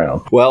turned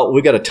around. Well,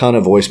 we got a ton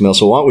of voicemail,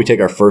 so why don't we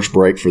take our first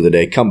break for the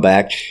day, come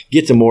back,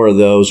 get to more of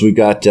those. We've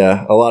got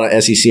a lot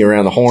of SEC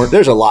around the horn.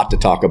 There's a lot to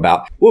talk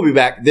about. We'll be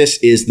back. This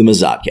is the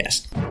Mazodcast.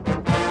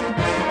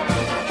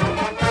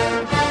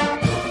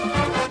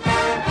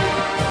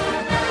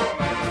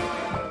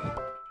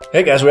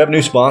 Hey guys, we have a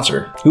new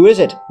sponsor. Who is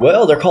it?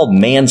 Well, they're called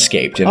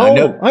Manscaped, and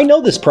I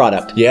know this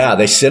product. Yeah,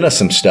 they sent us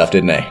some stuff,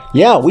 didn't they?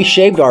 Yeah, we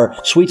shaved our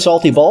sweet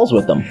salty balls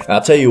with them.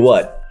 I'll tell you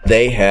what,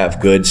 they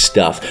have good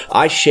stuff.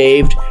 I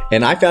shaved,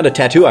 and I found a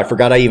tattoo I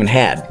forgot I even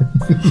had.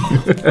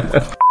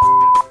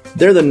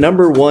 They're the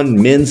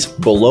 #1 men's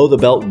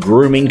below-the-belt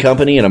grooming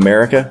company in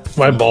America.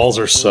 My balls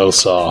are so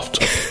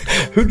soft.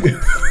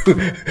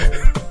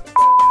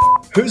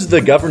 Who's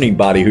the governing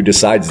body who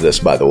decides this,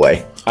 by the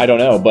way? I don't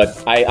know,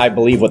 but I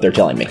believe what they're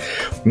telling me.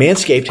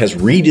 Manscaped has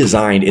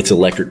redesigned its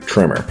electric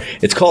trimmer.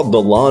 It's called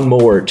the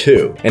Lawnmower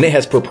 2, and it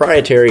has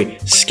proprietary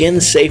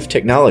skin-safe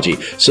technology,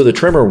 so the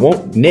trimmer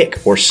won't nick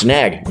or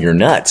snag your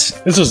nuts.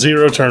 It's a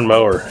zero-turn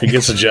mower. It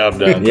gets the job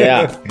done.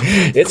 Yeah.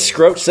 It's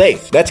scrote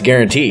safe. That's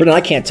guaranteed. But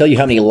I can't tell you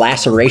how many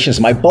lacerations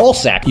my ball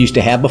sack used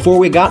to have before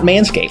we got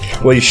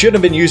Manscaped. Well, you shouldn't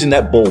have been using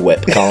that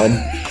bullwhip, Colin.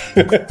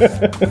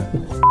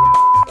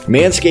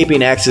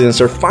 Manscaping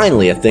accidents are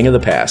finally a thing of the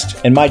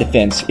past. In my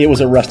defense, it was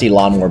a rusty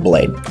lawnmower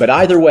blade. But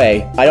either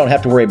way, I don't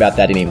have to worry about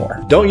that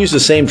anymore. Don't use the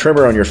same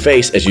trimmer on your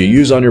face as you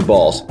use on your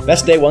balls.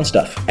 That's day one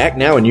stuff. Act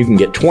now and you can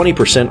get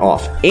 20%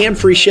 off and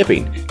free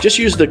shipping. Just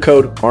use the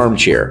code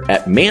ARMCHAIR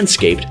at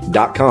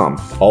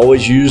manscaped.com.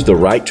 Always use the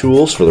right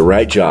tools for the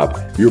right job.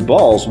 Your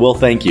balls will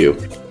thank you.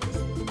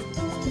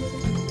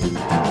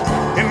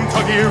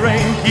 Kentucky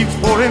rain keeps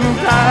pouring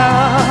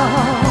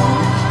down,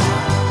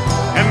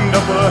 and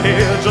up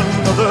ahead's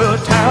another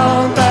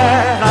town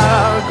that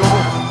I'll go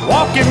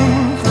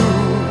walking through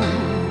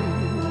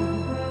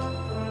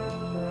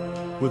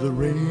with the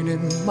rain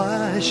in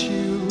my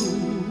shoes,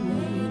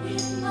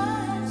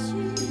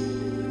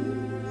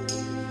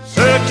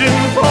 searching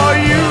for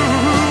you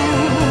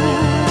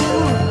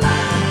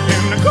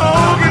in the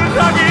cold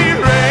Kentucky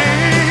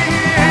rain,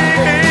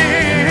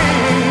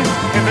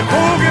 in the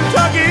cold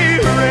Kentucky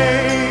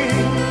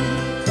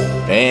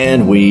rain.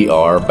 And we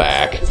are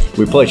back.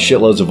 We played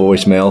shitloads of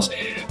voicemails.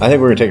 I think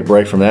we're going to take a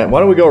break from that.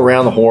 Why don't we go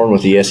around the horn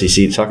with the SEC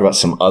to talk about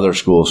some other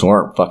schools who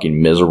aren't fucking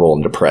miserable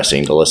and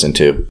depressing to listen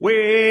to. We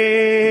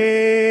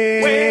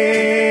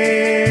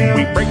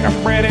break our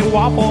bread at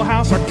Waffle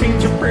House. Our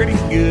teams are pretty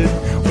good.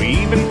 We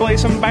even play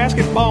some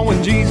basketball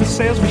when Jesus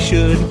says we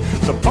should.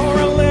 So pour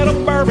a little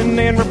bourbon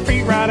and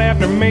repeat right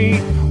after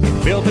me. We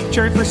built a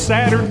church for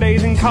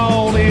Saturdays and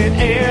called it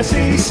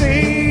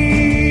SEC.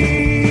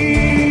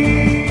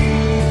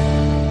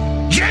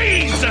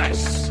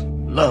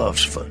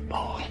 Loves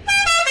football.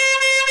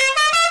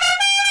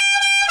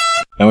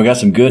 And we got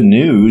some good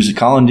news.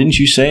 Colin, didn't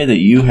you say that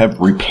you have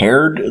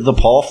repaired the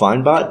Paul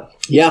Feinbot?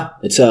 Yeah,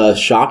 it's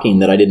shocking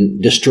that I didn't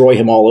destroy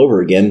him all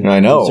over again. I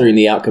know. Considering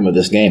the outcome of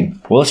this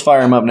game. Well, let's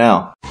fire him up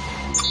now.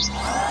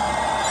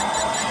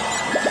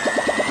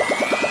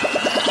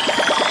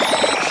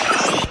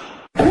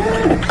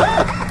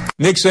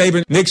 Nick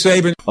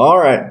Saban. All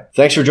right.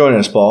 Thanks for joining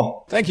us,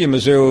 Paul. Thank you,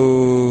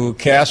 Mizzou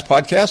Cast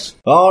Podcast.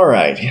 All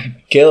right.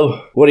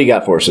 Caleb, what do you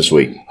got for us this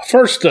week?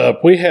 First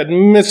up, we had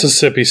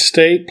Mississippi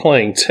State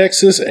playing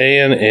Texas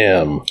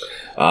A&M.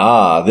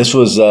 This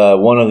was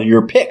one of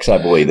your picks, I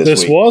believe, this week.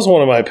 This was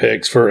one of my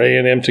picks for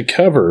A&M to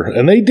cover,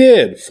 and they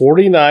did,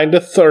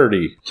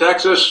 49-30.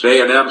 Texas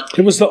A&M.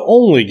 It was the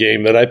only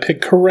game that I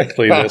picked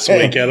correctly this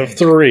week out of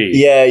 3.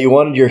 Yeah, you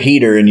wanted your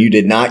heater, and you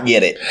did not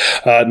get it.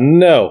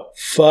 No.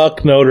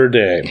 Fuck Notre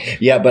Dame.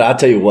 Yeah, but I'll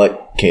tell you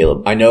what,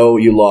 Caleb. I know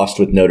you lost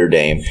with Notre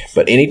Dame,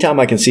 but anytime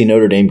I can see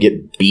Notre Dame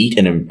get beat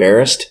and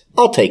embarrassed,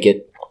 I'll take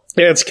it.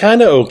 Yeah, it's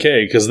kind of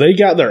okay because they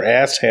got their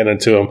ass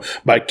handed to them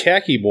by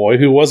Khaki Boy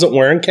who wasn't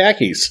wearing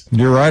khakis.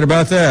 You're right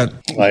about that.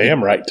 I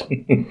am right.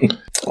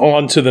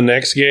 On to the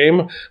next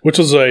game, which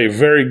was a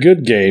very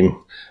good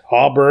game.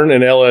 Auburn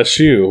and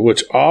LSU,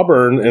 which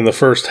Auburn in the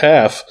first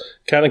half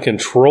kind of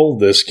controlled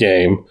this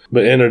game,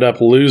 but ended up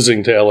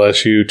losing to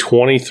LSU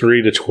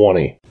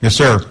 23-20. Yes,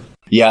 sir.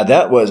 Yeah,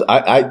 that was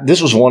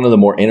this was one of the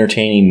more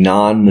entertaining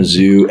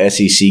non-Mizzou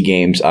SEC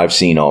games I've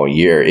seen all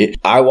year.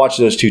 I watched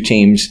those two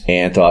teams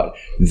and thought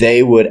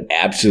they would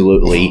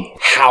absolutely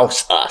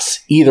house us,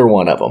 either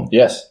one of them.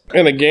 Yes.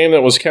 In a game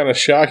that was kind of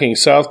shocking,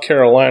 South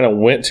Carolina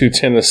went to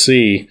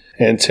Tennessee,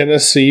 and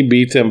Tennessee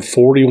beat them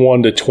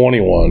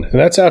 41-21. And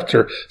that's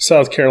after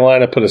South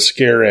Carolina put a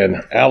scare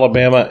in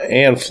Alabama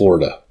and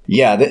Florida.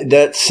 Yeah,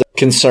 that's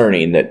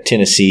concerning that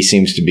Tennessee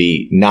seems to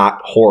be not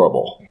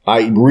horrible.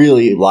 I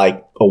really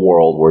like a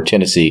world where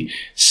Tennessee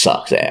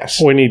sucks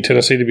ass. We need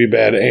Tennessee to be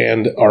bad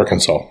and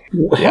Arkansas.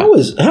 How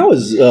is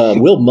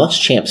Will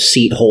Muschamp's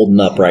seat holding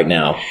up right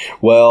now?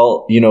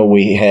 Well,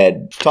 we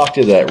had talked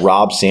to that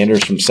Rob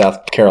Sanders from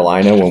South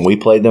Carolina when we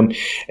played them,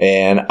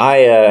 and I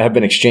have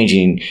been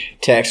exchanging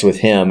texts with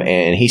him,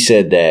 and he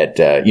said that,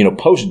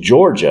 post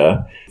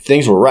Georgia,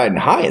 things were riding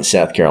high in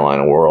South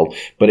Carolina world,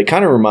 but it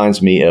kind of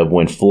reminds me of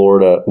when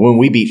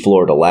we beat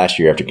Florida last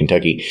year after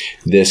Kentucky.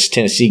 This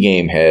Tennessee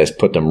game has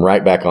put them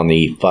right back on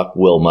the fuck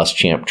Will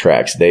Muschamp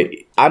tracks.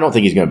 I don't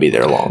think he's going to be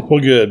there long. Well,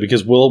 good,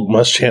 because Will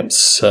Muschamp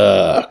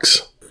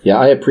sucks. Yeah,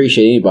 I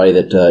appreciate anybody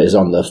that is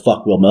on the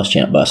fuck Will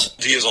Muschamp bus.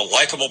 He is a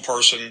likable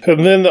person.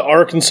 And then the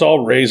Arkansas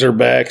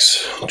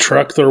Razorbacks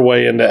trucked their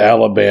way into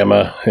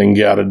Alabama and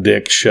got a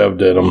dick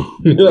shoved in them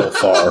real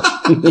far.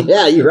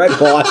 Yeah, you're right,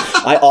 Paul.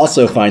 I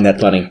also find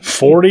that funny.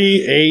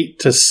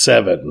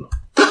 48-7.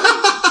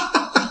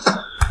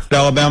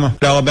 Alabama.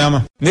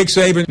 Nick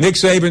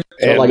Saban.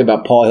 What I like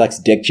about Paul, he likes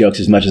dick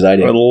jokes as much as I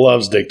do. He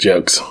loves dick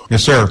jokes.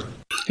 Yes, sir.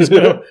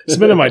 It's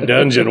been in my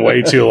dungeon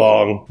way too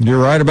long. You're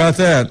right about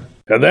that.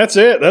 And that's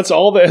it. That's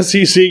all the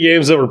SEC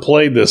games that were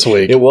played this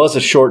week. It was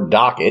a short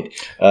docket.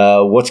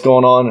 What's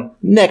going on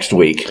next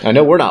week? I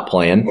know we're not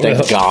playing.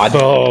 Thank God.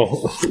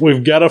 Oh,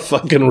 we've got a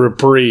fucking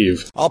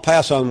reprieve. I'll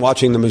pass on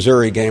watching the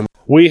Missouri game.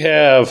 We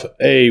have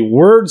a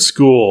word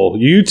school,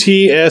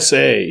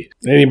 UTSA.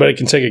 Anybody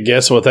can take a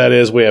guess what that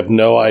is. We have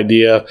no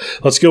idea.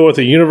 Let's go with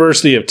the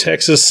University of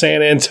Texas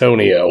San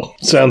Antonio.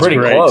 Sounds pretty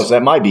great. close.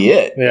 That might be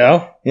it.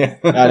 Yeah? Yeah.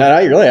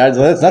 No, really.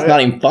 That's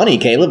not even funny,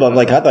 Caleb.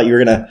 I thought you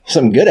were going to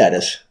something good at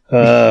us.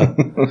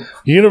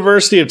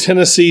 University of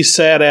Tennessee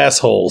sad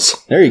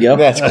assholes. There you go.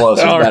 That's close.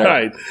 All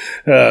right.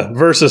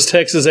 Versus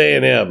Texas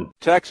A&M.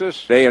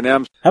 Texas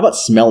A&M. How about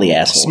smelly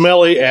assholes?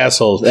 Smelly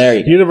assholes. There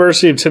you go.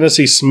 University of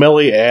Tennessee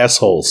smelly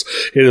assholes.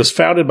 It was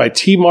founded by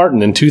T.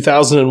 Martin in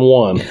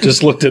 2001.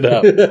 Just looked it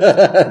up. Texas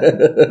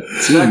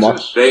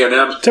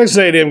A&M. Texas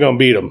A&M going to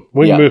beat them.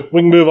 We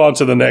can move on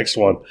to the next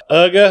one.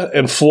 UGA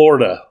and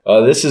Florida.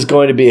 This is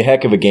going to be a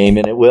heck of a game,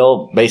 and it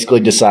will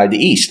basically decide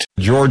the East.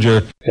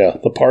 Georgia. Yeah,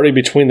 the party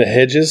between the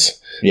hedges.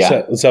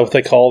 Yeah. Is that what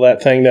they call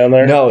that thing down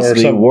there? No,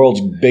 it's the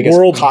world's biggest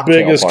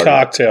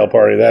cocktail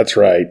party. That's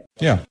right.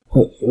 Yeah.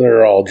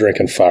 They're all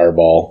drinking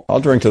Fireball. I'll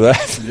drink to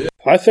that.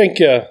 I think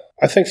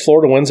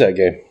Florida wins that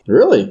game.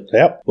 Really?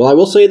 Yep. Well, I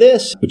will say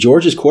this.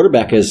 Georgia's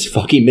quarterback has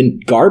fucking been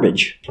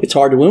garbage. It's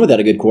hard to win without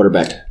a good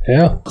quarterback.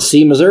 Yeah.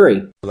 See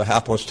Missouri. The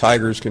hapless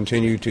Tigers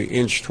continue to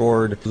inch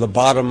toward the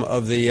bottom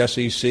of the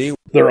SEC.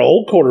 Their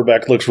old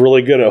quarterback looks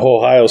really good at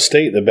Ohio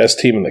State, the best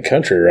team in the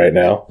country right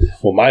now.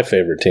 Well, my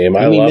favorite team.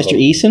 I love Mr.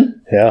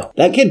 Eason? Yeah.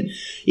 That kid,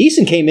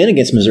 Eason came in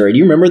against Missouri. Do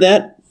you remember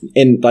that?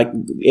 And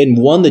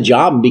won the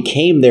job and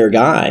became their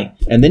guy.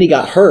 And then he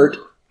got hurt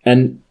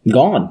and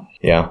gone.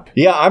 Yeah.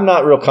 Yeah, I'm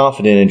not real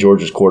confident in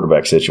Georgia's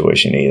quarterback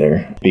situation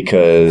either,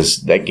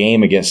 because that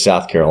game against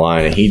South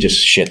Carolina, he just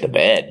shit the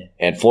bed.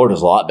 And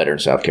Florida's a lot better than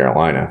South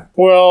Carolina.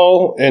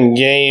 Well, in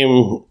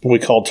game we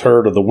call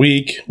Turd of the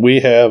Week,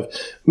 we have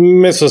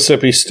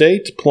Mississippi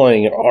State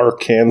playing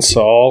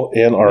Arkansas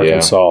in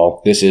Arkansas. Yeah.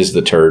 This is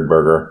the Turd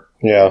Burger.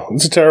 Yeah,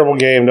 it's a terrible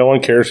game. No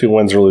one cares who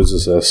wins or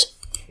loses this.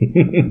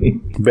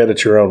 Bet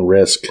at your own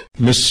risk.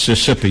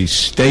 Mississippi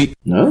State.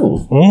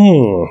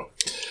 No.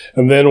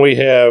 And then we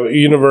have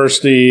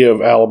University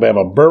of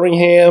Alabama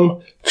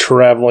Birmingham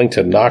traveling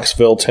to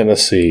Knoxville,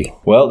 Tennessee.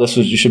 Well, this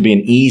should be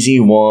an easy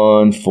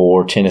one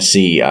for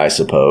Tennessee, I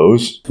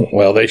suppose.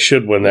 Well, they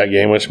should win that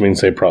game, which means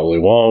they probably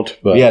won't.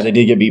 But yeah, they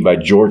did get beat by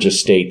Georgia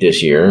State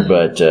this year,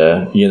 but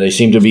they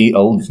seem to be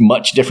a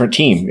much different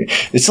team.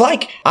 It's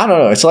like, I don't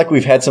know, it's like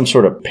we've had some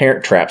sort of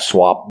Parent Trap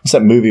swap. What's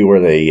that movie where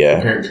they...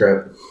 Parent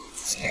Trap.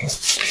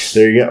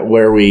 There you go.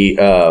 Where we,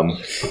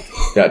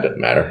 that doesn't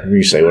matter.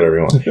 You say whatever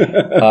you want.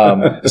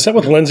 Is that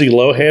with Lindsay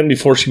Lohan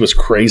before she was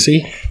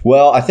crazy?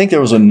 Well, I think there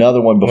was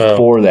another one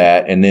before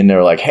that, and then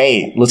they're like,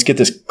 "Hey, let's get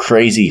this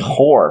crazy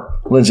whore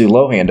Lindsay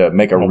Lohan to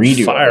make a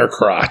redo." Fire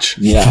crotch.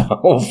 Yeah,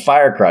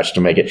 fire crotch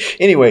to make it.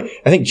 Anyway,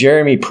 I think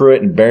Jeremy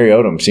Pruitt and Barry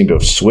Odom seem to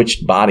have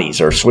switched bodies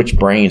or switched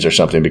brains or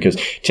something,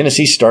 because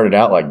Tennessee started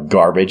out like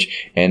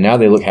garbage, and now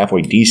they look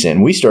halfway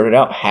decent. We started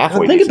out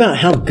halfway. Think about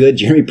how good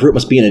Jeremy Pruitt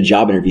must be in a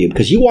job interview,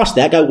 because you watch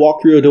that guy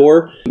walk through a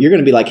door, you're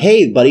going to be like,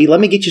 "Hey, buddy, let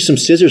let me get you some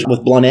scissors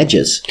with blunt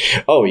edges.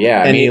 Oh,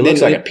 yeah. I mean, it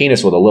looks like a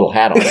penis with a little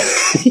hat on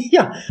it.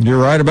 Yeah. You're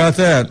right about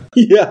that.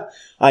 Yeah.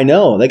 I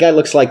know. That guy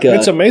looks like...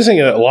 it's amazing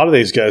that a lot of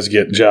these guys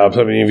get jobs.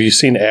 I mean, have you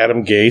seen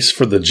Adam Gase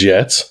for the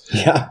Jets?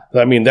 Yeah.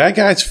 I mean, that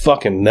guy's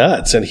fucking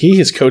nuts, and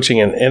he is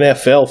coaching an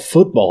NFL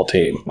football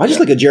team. I just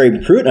look at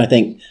Jeremy Pruitt, and I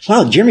think,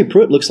 wow, Jeremy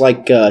Pruitt looks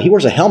like he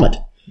wears a helmet.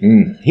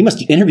 He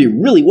must interview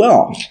really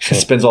well.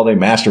 Spends all day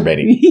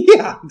masturbating.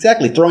 Yeah,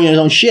 exactly. Throwing in his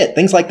own shit.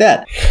 Things like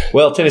that.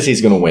 Well,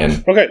 Tennessee's going to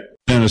win. Okay.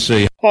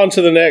 Tennessee. On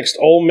to the next.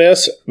 Ole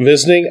Miss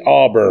visiting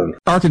Auburn.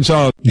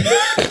 Arkansas.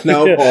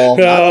 No, Paul.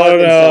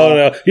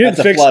 No. You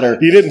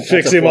didn't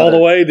fix him all the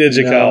way, did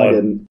you, No, Colin? I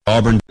didn't.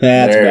 Auburn.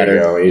 That's There better. you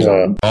go. He's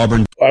on.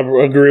 Auburn. I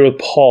agree with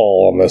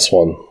Paul on this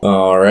one.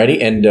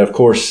 Alrighty. And, of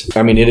course,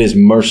 I mean, it is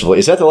merciful.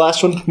 Is that the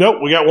last one? Nope,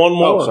 we got one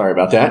more. Oh, sorry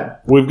about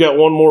that. We've got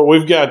one more.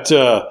 We've got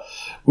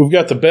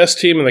the best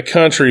team in the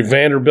country,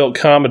 Vanderbilt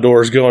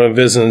Commodores, going and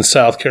visiting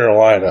South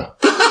Carolina.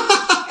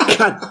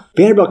 God,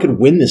 Vanderbilt could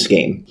win this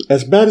game.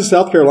 As bad as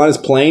South Carolina's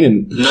playing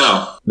and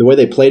the way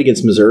they played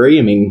against Missouri,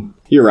 I mean,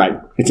 you're right.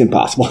 It's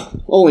impossible.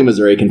 Only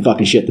Missouri can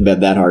fucking shit the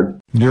bed that hard.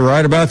 You're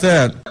right about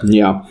that.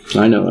 Yeah,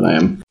 I know that I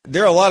am.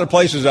 There are a lot of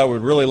places I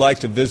would really like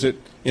to visit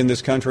in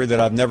this country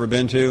that I've never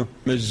been to.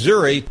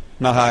 Missouri,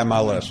 not high on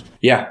my list.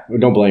 Yeah.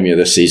 Don't blame you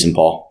this season,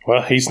 Paul.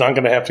 Well, he's not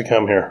going to have to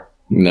come here.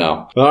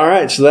 No. All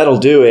right, so that'll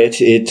do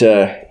it.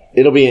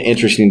 It'll be an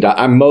interesting.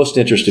 I'm most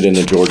interested in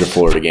the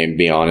Georgia-Florida game, to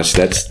be honest.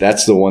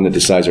 That's the one that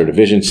decides our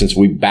division since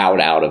we bowed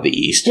out of the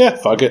East. Yeah,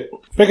 fuck it.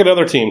 Pick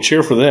another team.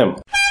 Cheer for them.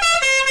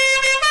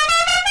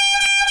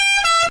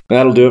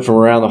 That'll do it from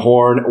Around the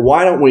Horn.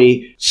 Why don't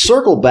we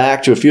circle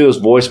back to a few of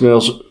those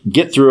voicemails,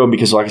 get through them,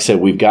 because like I said,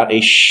 we've got a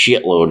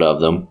shitload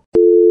of them.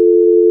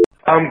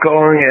 I'm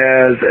calling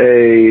as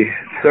a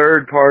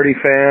third-party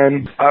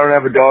fan. I don't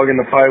have a dog in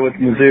the fight with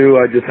Mizzou.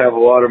 I just have a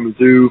lot of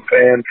Mizzou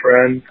fan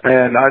friends.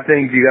 And I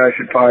think you guys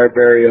should fire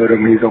Barry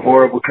Odom. He's a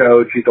horrible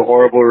coach. He's a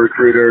horrible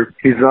recruiter.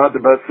 He's not the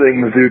best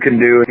thing Mizzou can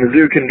do.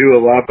 Mizzou can do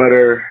a lot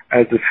better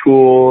as a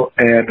school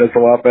and does a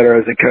lot better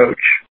as a coach.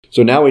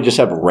 So now we just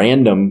have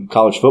random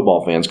college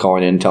football fans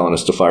calling in telling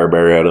us to fire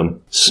Barry Odom.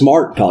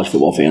 Smart college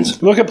football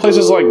fans. Look at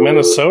places like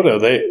Minnesota.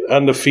 They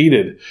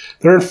undefeated.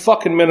 They're in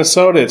fucking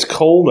Minnesota. It's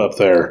cold up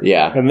there.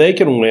 Yeah. And they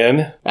can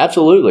win.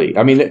 Absolutely.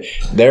 I mean,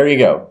 there you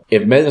go.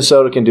 If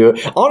Minnesota can do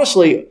it.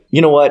 Honestly,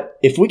 you know what?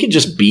 If we could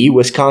just be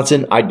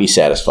Wisconsin, I'd be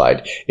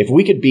satisfied. If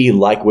we could be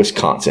like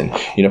Wisconsin,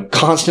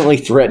 constantly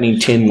threatening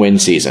 10-win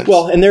seasons.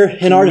 Well, and they're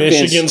in our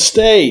defense. Michigan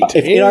State.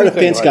 In our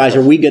defense, like guys,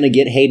 are we going to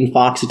get Hayden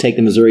Fox to take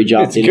the Missouri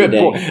job at the end of the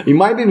day? Point. You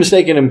might be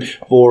mistaking him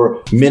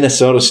for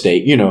Minnesota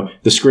State,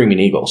 the Screaming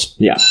Eagles.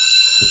 Yeah.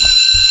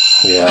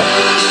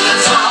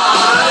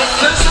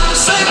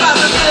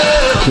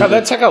 God,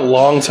 that took a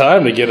long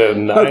time to get a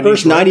 90s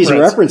first 90s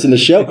reference in the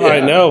show. Yeah. I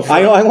know.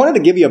 I wanted to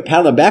give you a pat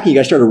on the back, and you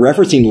guys started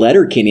referencing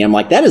Letterkenny. I'm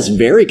like, that is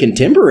very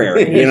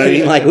contemporary. You know what I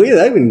mean?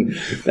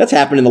 Like, that's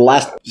happened in the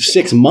last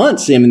 6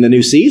 months in the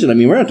new season. I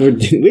mean, we're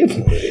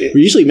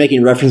usually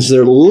making references that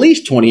are at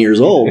least 20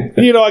 years old.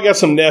 I got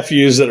some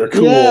nephews that are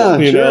cool. Yeah,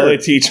 sure. They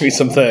teach me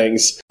some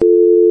things.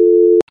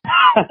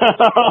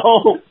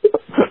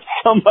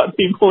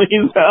 Somebody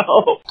please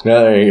help.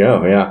 There you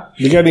go, yeah.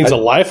 The guy needs a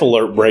life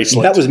alert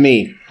bracelet. That was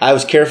me. I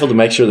was careful to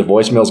make sure the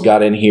voicemails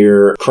got in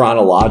here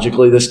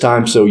chronologically this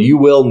time, so you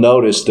will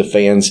notice the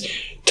fans'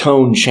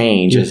 tone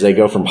change as they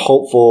go from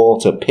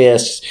hopeful to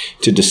pissed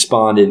to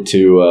despondent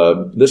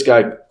to this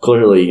guy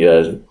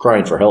clearly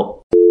crying for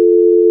help.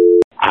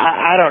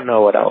 I don't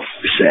know what else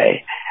to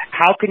say.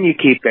 How can you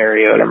keep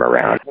Barry Odom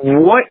around?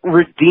 What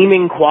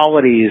redeeming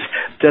qualities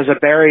does a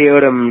Barry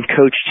Odom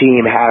coach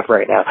team have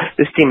right now?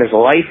 This team is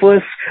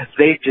lifeless.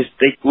 They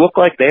look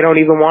like they don't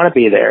even want to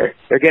be there.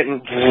 They're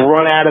getting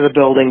run out of the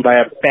building by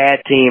a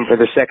bad team for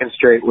the second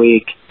straight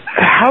week.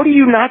 How do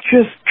you not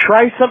just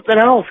try something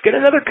else? Get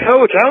another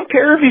coach. I don't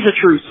care if he's a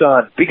true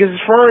son, because as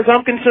far as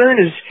I'm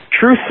concerned, his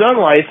true son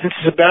license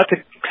is about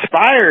to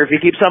expire if he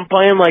keeps on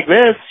playing like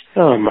this.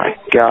 Oh my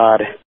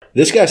God.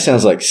 This guy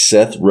sounds like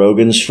Seth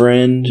Rogen's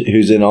friend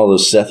who's in all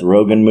those Seth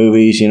Rogen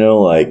movies,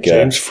 like...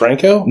 James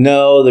Franco?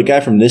 No, the guy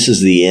from This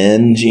Is the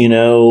End,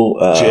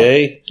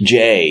 Jay?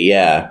 Jay,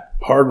 yeah.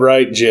 Hard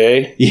Right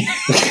Jay? Yeah.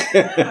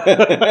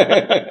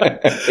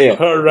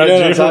 Hard Right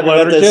Jay from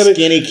Letterkenny?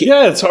 Skinny kid.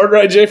 Yeah, it's Hard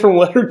Right Jay from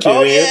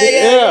Letterkenny.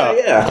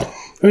 Oh,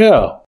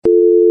 yeah.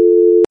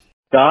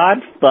 God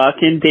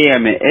fucking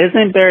damn it.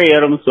 Isn't Barry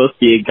Odom supposed to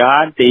be a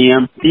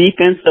goddamn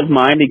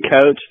defensive-minded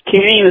coach?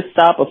 Can't even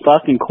stop a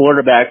fucking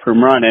quarterback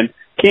from running.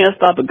 Can't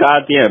stop a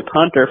goddamn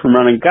punter from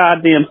running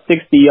goddamn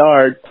 60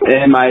 yards.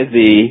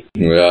 MIZ.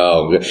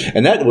 Oh,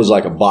 and that was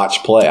like a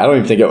botched play. I don't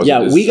even think it was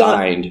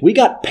designed. We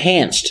got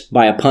pantsed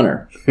by a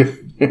punter.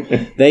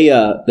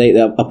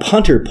 A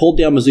punter pulled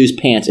down Mizzou's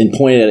pants and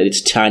pointed at its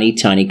tiny,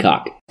 tiny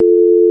cock.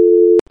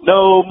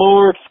 No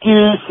more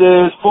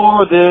excuses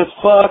for this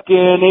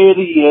fucking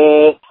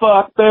idiot.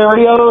 Fuck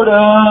Barry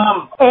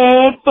Odom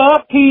and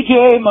fuck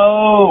TJ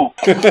Moe.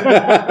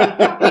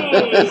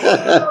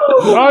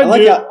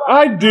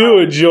 I do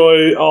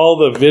enjoy all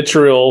the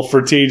vitriol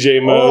for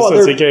TJ Moe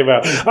since he came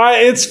out.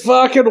 It's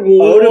fucking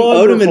wonderful.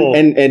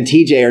 Odom and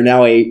TJ are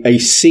now a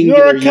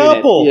singular They're a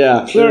couple.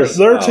 Unit. Yeah,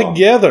 they're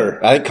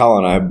together. I think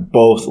Colin and I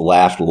both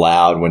laughed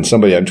loud when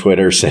somebody on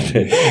Twitter said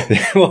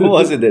that, what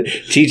was it, that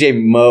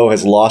TJ Moe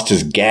has lost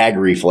his gag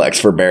reflex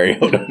for Barry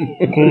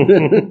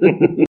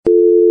Odom.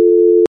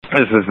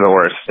 This is the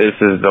worst. This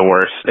is the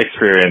worst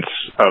experience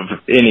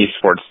of any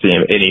sports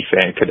team any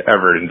fan could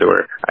ever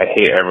endure. I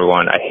hate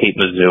everyone. I hate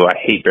Mizzou. I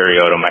hate Barry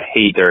Odom. I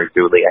hate Derek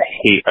Dooley. I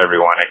hate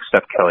everyone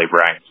except Kelly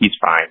Bryant. He's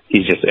fine.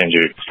 He's just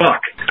injured.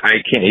 Fuck.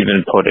 I can't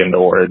even put into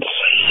words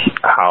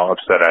how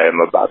upset I am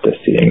about this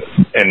team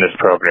and this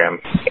program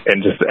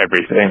and just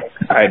everything.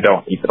 I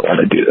don't even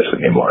want to do this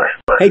anymore.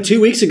 Hey, 2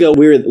 weeks ago,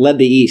 we led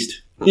the East.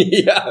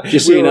 Yeah.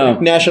 Just so you know.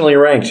 Nationally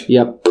ranked.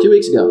 Yep. 2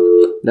 weeks ago.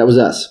 That was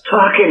us.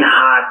 Fucking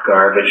hot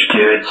garbage,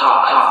 dude.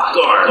 Hot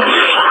garbage.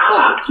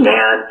 Fuck,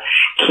 man.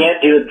 Can't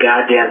do a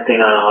goddamn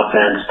thing on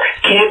offense.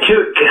 Can't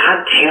do a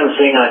goddamn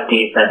thing on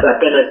defense.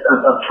 I've been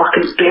a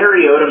fucking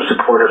Barry Odom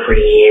supporter for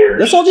years.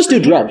 Let's all just do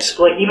drugs.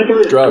 Like, even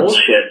through this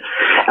bullshit.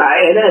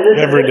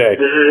 Every day.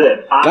 This is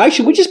it. Guys,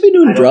 should we just be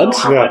doing drugs?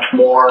 How much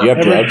more? Do you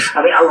have drugs?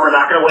 I mean, we're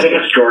not going to win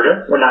against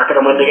Georgia. We're not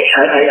going to win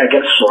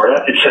against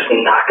Florida. It's just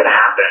not going to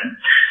happen.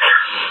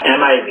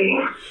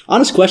 MIV.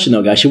 Honest question,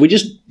 though, guys. Should we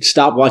just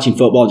stop watching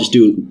football and just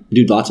do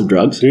lots of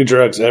drugs? Do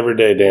drugs every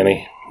day,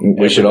 Danny.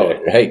 We should all.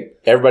 Hey,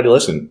 everybody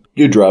listen.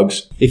 Do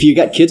drugs. If you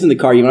got kids in the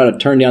car, you want to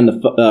turn down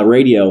the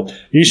radio.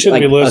 You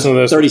shouldn't be listening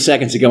to this. 30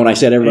 seconds ago when I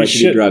said everybody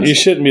should do drugs. You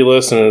shouldn't be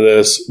listening to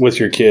this with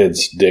your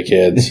kids,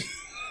 dickheads.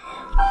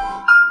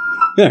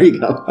 There you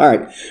go. All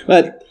right.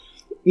 But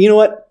you know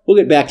what? We'll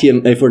get back to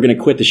you if we're going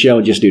to quit the show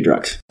and just do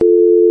drugs.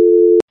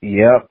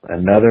 Yep,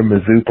 another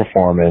Mizzou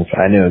performance.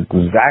 I knew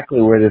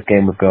exactly where this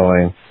game was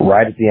going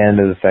right at the end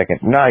of the second,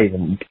 not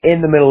even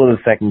in the middle of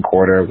the second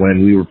quarter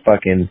when we were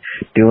fucking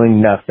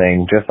doing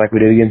nothing, just like we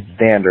did against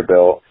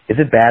Vanderbilt. Is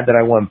it bad that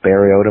I want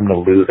Barry Odom to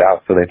lose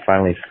out so they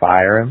finally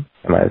fire him?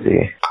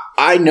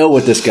 I know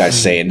what this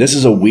guy's saying. This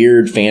is a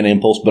weird fan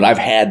impulse, but I've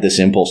had this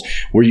impulse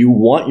where you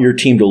want your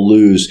team to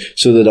lose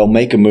so that they'll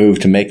make a move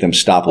to make them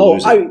stop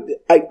losing.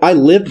 I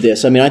lived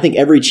this. I mean, I think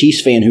every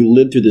Chiefs fan who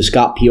lived through the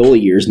Scott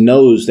Pioli years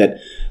knows that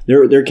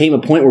there came a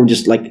point where we're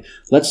just like,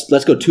 let's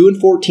go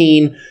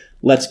 2-14.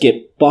 Let's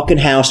get fucking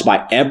housed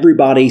by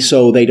everybody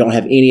so they don't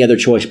have any other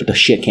choice but to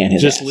shit can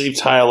his Just ass. Leave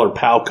Tyler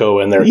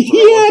Palco in there.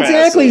 Yeah,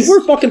 exactly. Passes.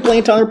 We're fucking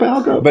playing Tyler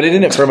Palco. But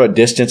isn't it from a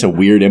distance a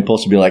weird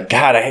impulse to be like,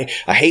 God,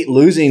 I hate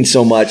losing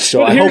so much,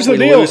 so I hope we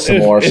lose some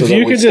more. If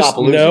you could just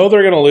know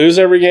they're going to lose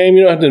every game,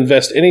 you don't have to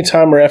invest any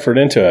time or effort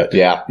into it.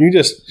 Yeah.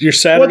 Your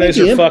Saturdays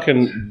are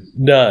fucking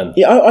done.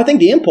 Yeah, I think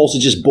the impulse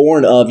is just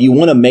born of you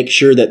want to make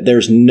sure that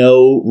there's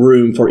no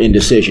room for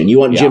indecision. You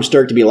want Jim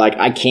Sterk to be like,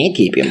 I can't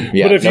keep him.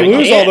 Yeah. But if you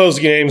lose all those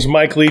games,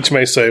 Mike Leach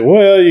may say,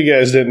 well, you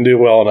guys didn't do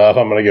well enough.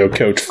 I'm going to go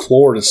coach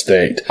Florida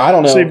State. I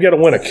don't know. So you've got to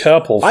win a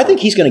couple. I think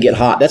he's going to get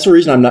hot. That's the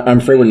reason I'm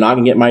afraid we're not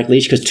going to get Mike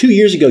Leach, because 2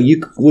 years ago,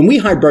 when we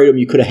hired Barry Odom,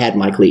 you could have had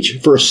Mike Leach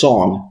for a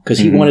song because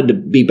he wanted to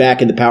be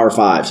back in the Power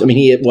Fives. I mean,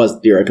 he was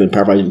theoretically in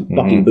Power Fives,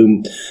 fucking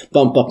boom,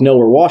 bum, fuck,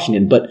 nowhere,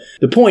 Washington. But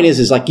the point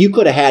is like you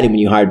could have had him when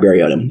you hired Barry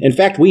Odom. In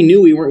fact, we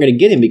knew we weren't going to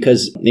get him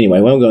because, anyway,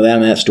 we won't go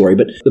down that story.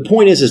 But the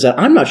point is that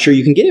I'm not sure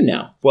you can get him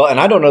now. Well, and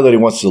I don't know that he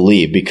wants to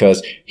leave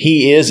because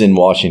he is in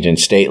Washington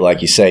State,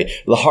 like you say,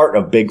 the heart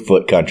of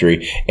Bigfoot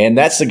country. And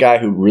that's the guy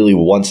who really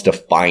wants to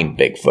find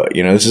Bigfoot.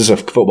 You know, this is a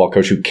football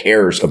coach who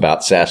cares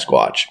about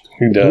Sasquatch.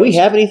 Do we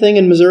have anything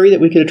in Missouri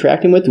that we could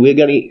attract him with? Do we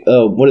got any?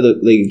 What are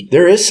the?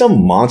 There is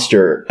some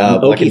monster,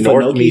 like in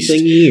Northeast.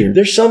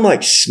 There's some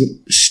like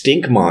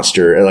stink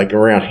monster, like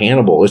around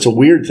Hannibal. It's a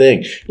weird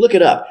thing. Look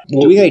it up.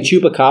 Well, we got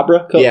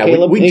Chupacabra. Yeah,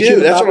 we do.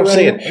 That's what I'm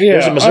saying. Yeah,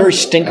 there's a Missouri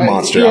stink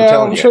monster. Yeah, I'm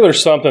telling you. I'm sure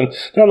there's something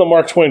down the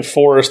Mark Twain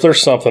Forest.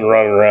 There's something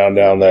running around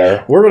down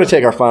there. We're going to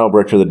take our final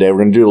break for the day. We're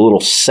going to do a little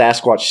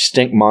Sasquatch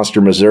stink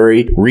monster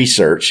Missouri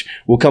research.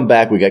 We'll come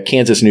back. We got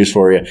Kansas news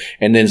for you,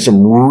 and then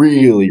some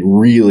really,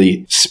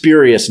 really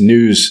spurious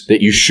news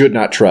that you should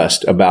not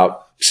trust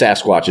about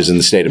Sasquatches in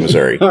the state of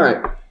Missouri. All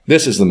right.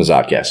 This is the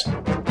Mazatcast.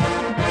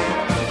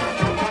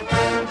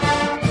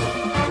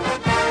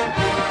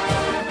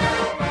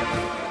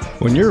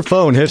 When your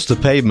phone hits the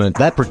pavement,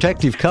 that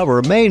protective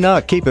cover may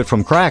not keep it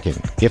from cracking.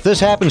 If this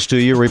happens to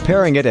you,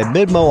 repairing it at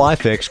Midmo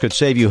iFix could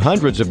save you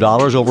hundreds of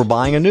dollars over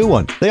buying a new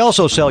one. They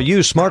also sell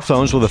used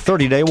smartphones with a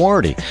 30-day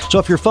warranty. So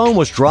if your phone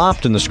was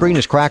dropped and the screen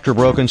is cracked or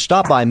broken,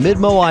 stop by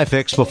Midmo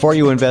iFix before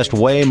you invest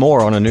way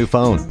more on a new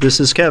phone. This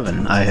is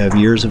Kevin. I have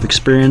years of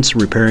experience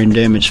repairing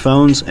damaged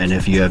phones, and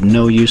if you have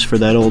no use for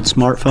that old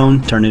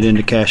smartphone, turn it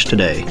into cash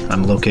today.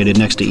 I'm located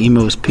next to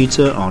Emo's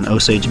Pizza on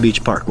Osage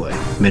Beach Parkway.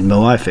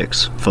 Midmo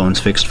iFix. Phones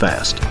fixed fast.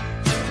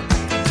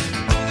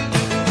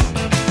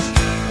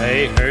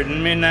 Hey,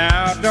 hurting me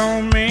now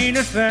don't mean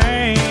a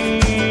thing.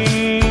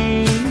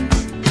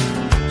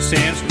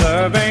 Since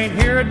love ain't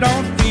here, I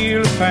don't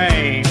feel the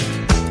pain.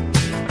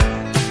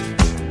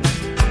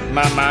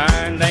 My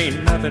mind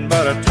ain't nothing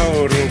but a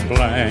total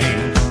blank.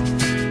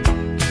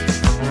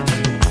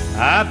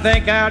 I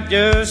think I'll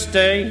just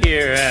stay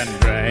here and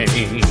drink.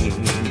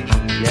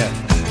 Yeah.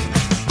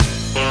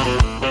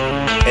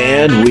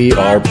 And we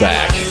are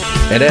back.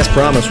 And as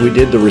promised, we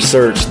did the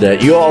research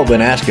that you all have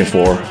been asking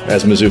for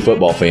as Mizzou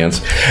football fans.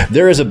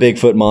 There is a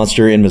Bigfoot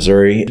monster in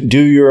Missouri.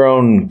 Do your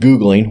own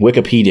Googling,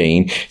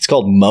 Wikipediaing. It's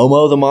called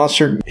Momo the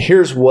Monster.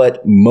 Here's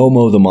what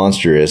Momo the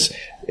Monster is.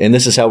 And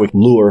this is how we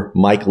lure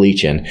Mike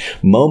Leach in.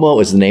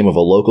 Momo is the name of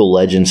a local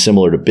legend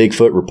similar to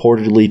Bigfoot,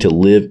 reportedly to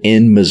live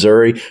in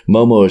Missouri.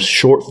 Momo is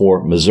short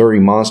for Missouri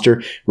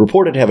Monster,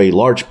 reported to have a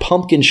large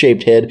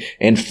pumpkin-shaped head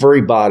and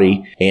furry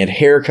body and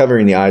hair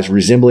covering the eyes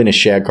resembling a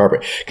shag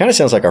carpet. Kind of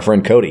sounds like our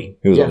friend Cody,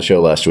 who was on the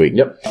show last week.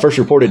 Yep. First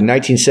reported in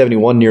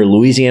 1971 near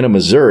Louisiana,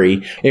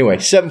 Missouri. Anyway,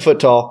 7 foot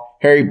tall,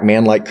 hairy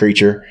man-like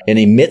creature, and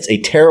emits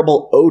a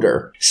terrible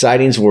odor.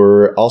 Sightings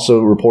were also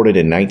reported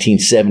in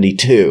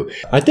 1972.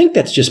 I think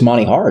that's just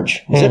Monty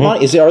Harge. Is it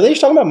Monty? Are they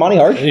just talking about Monty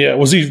Harge? Yeah.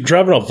 Was he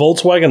driving a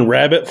Volkswagen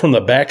Rabbit from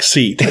the back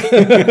seat? Because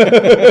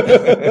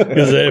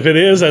if it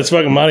is, that's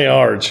fucking Monty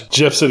Harge.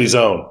 Jeff City's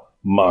own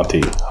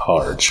Monty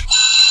Harge.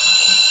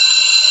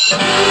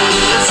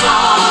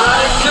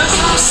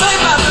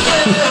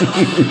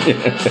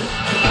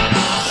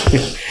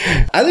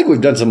 I think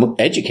we've done some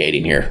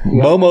educating here.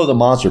 Momo the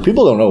Monster.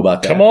 People don't know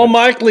about that. Come on,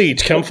 Mike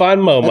Leach. Come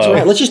find Momo. That's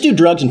right. Let's just do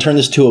drugs and turn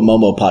this to a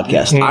Momo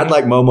podcast. I'd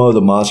like Momo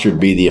the Monster to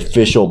be the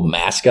official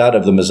mascot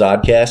of the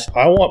Mazodcast.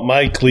 I want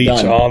Mike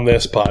Leach on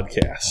this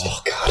podcast.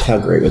 Oh, God. How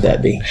great would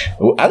that be?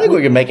 I think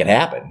we can make it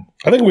happen.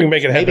 I think we can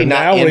make it happen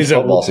now when he's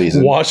at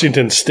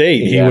Washington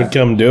State. He would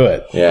come do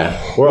it.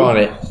 Yeah, we're on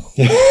it.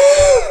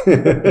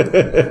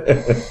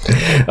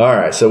 All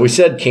right, so we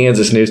said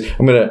Kansas news.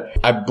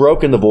 I've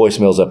broken the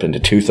voicemails up into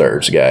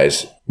 2/3,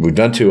 guys. We've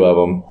done 2 of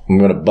them. I'm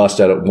going to bust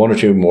out 1 or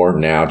 2 more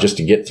now just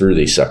to get through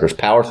these suckers.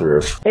 Power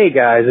through. Hey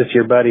guys, it's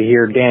your buddy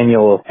here,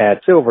 Daniel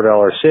at Silver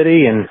Dollar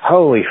City, and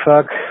holy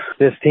fuck,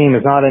 this team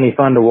is not any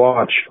fun to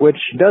watch, which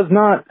does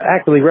not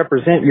accurately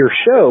represent your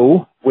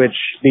show, which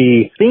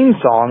the theme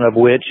song of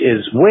which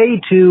is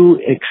way too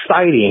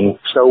exciting.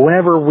 So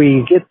whenever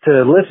we get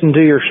to listen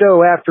to your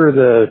show after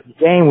the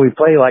game, we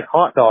play like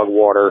hot dog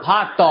water.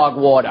 Hot dog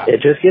water.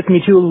 It just gets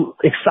me too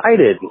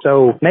excited.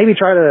 So maybe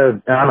try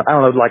to, I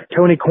don't know, like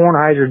Tony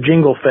Kornheiser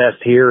Jingle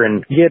Fest here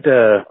and get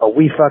a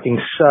We Fucking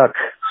Suck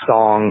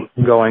song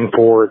going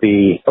for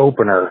the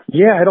opener.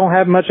 Yeah, I don't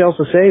have much else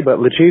to say but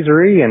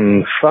Lecheserie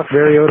and fuck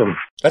Barry Odom.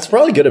 That's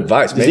probably good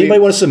advice. Does anybody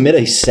want to submit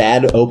a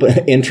sad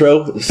open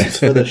intro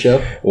for the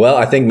show? Well,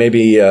 I think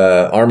maybe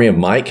Army of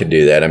Mike could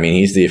do that. I mean,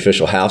 he's the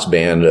official house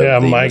band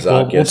of the Mike,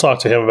 we'll talk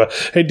to him about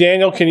it. Hey,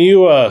 Daniel, can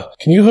you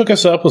hook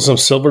us up with some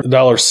Silver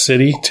Dollar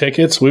City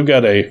tickets? We've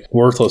got a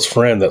worthless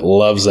friend that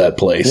loves that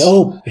place.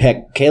 Oh,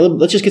 heck,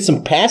 Caleb, let's just get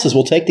some passes.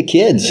 We'll take the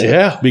kids.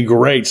 Yeah, be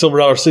great. Silver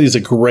Dollar City is a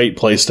great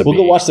place to be. We'll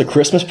go watch the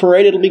Christmas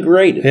parade. It'll be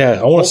great.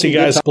 Yeah, I want to see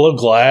guys blow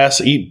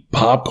glass, eat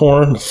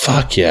popcorn.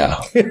 Fuck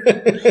yeah.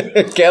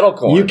 Kettle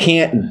corn. You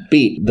can't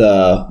beat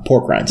the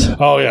pork rinds.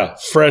 Oh, yeah.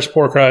 Fresh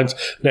pork rinds.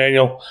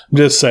 Daniel, I'm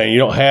just saying, you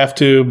don't have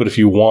to, but if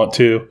you want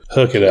to,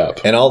 hook it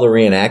up. And all the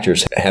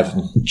reenactors have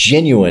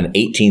genuine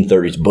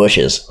 1830s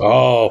bushes.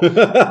 Oh, we'll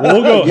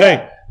go.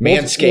 Hey.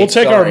 Manscaped. We'll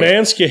take our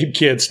Manscaped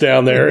kids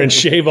down there and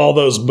shave all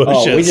those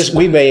bushes.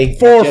 We may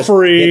for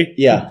free.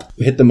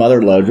 Hit the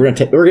mother load. We're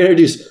gonna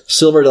introduce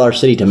Silver Dollar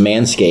City to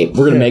Manscaped.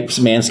 We're gonna make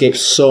Manscaped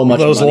so much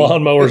those money.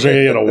 Lawnmowers are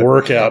gonna get a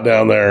workout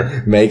down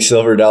there. Make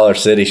Silver Dollar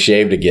City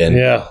shaved again.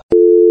 Yeah.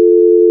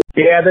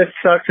 Yeah, this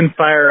sucks and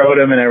fire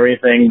Odom and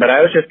everything, but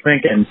I was just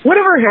thinking,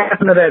 whatever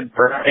happened to that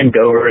Brian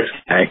Goers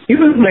guy? He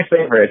was my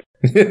favorite.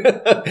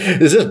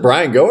 Is this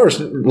Brian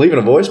Goers leaving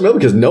a voicemail?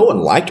 Because no one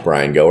liked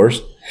Brian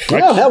Goers.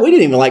 No, hell, we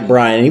didn't even like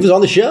Brian. He was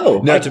on the show.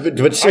 No,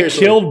 but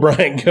seriously. I killed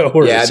Brian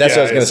Goers. Yeah, that's what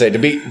I was going to say. To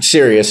be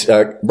serious,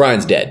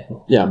 Brian's dead.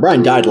 Yeah,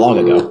 Brian died long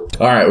ago.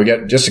 All right, we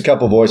got just a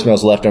couple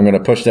voicemails left. I'm going to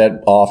push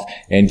that off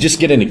and just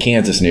get into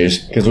Kansas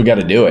news because we got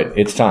to do it.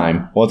 It's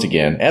time, once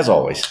again, as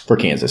always, for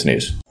Kansas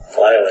news.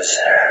 Well, I always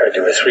heard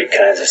there were 3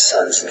 kinds of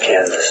suns in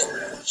Kansas.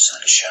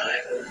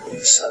 Sunshine,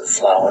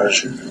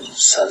 sunflowers, and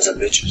sons of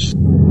bitches.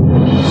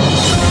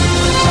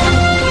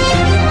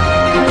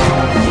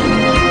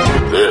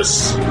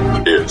 This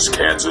is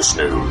Kansas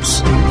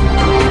News.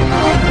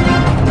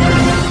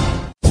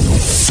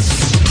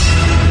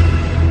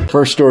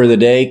 First story of the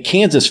day,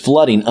 Kansas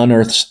flooding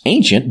unearths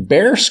ancient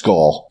bear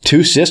skull.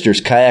 2 sisters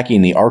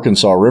kayaking the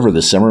Arkansas River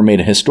this summer made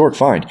a historic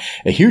find,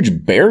 a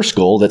huge bear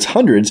skull that's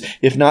hundreds,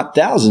 if not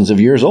thousands of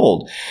years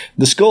old.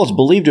 The skull is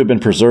believed to have been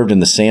preserved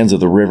in the sands of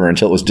the river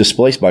until it was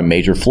displaced by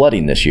major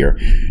flooding this year.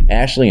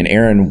 Ashley and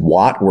Aaron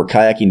Watt were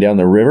kayaking down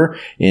the river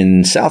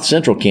in south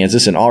central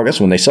Kansas in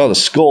August when they saw the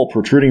skull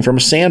protruding from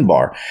a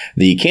sandbar.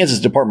 The Kansas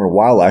Department of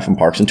Wildlife and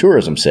Parks and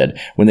Tourism said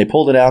when they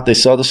pulled it out, they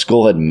saw the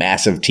skull had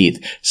massive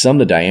teeth, some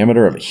the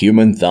diameter of a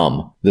human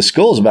thumb. The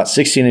skull is about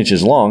 16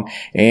 inches long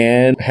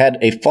and had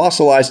a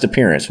fossilized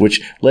appearance,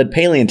 which led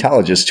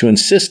paleontologists to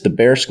insist the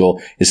bear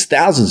skull is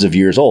thousands of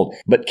years old.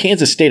 But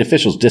Kansas state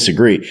officials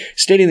disagree,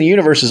 stating the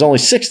universe is only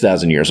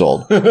 6,000 years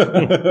old.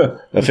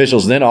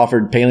 Officials then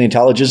offered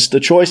paleontologists the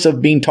choice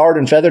of being tarred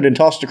and feathered and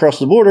tossed across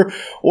the border,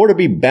 or to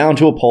be bound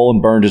to a pole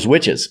and burned as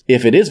witches.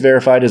 If it is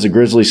verified as a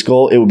grizzly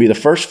skull, it would be the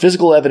first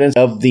physical evidence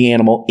of the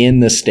animal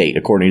in the state,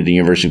 according to the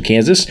University of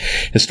Kansas.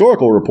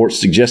 Historical reports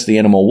suggest the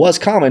animal was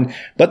common,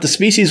 but the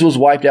species was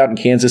wiped out in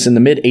Kansas in the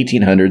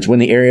mid-1800s when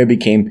the area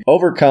became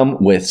overcome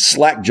with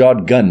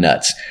slack-jawed gun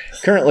nuts.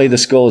 Currently, the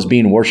skull is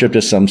being worshipped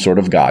as some sort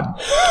of god.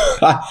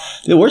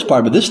 The worst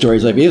part about this story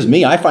is, like, if it was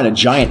me, I find a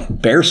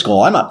giant bear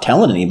skull. I'm not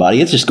telling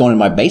anybody. It's just going in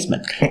my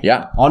basement.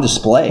 Yeah. On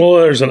display. Well,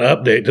 there's an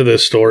update to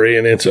this story,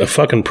 and it's a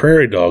fucking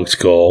prairie dog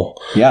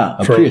skull. Yeah,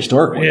 a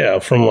prehistoric one. Yeah,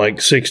 from like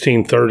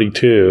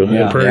 1632.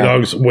 Yeah, and prairie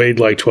dogs weighed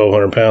like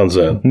 1,200 pounds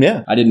then.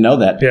 Yeah. I didn't know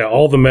that. Yeah,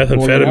 all the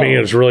methamphetamine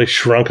has really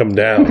shrunk them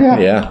down.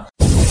 Yeah.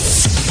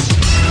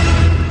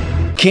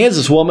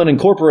 Kansas woman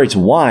incorporates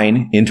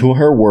wine into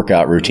her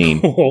workout routine.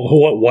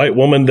 What white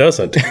woman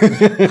doesn't?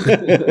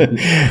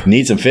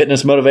 Need some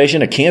fitness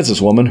motivation? A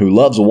Kansas woman who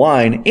loves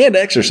wine and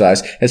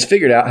exercise has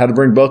figured out how to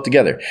bring both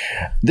together.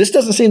 This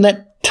doesn't seem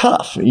that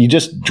tough. You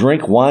just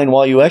drink wine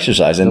while you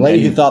exercise. And the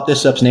lady who thought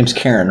this up's name's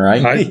Karen,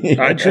 right?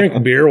 I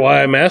drink beer while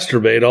I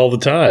masturbate all the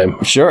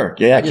time. Sure.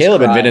 Yeah,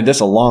 Caleb invented this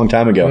a long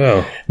time ago.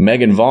 Oh.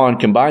 Megan Vaughn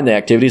combined the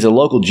activities at a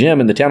local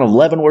gym in the town of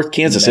Leavenworth,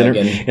 Kansas.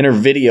 In her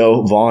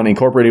video, Vaughn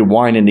incorporated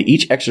wine into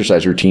each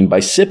exercise routine by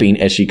sipping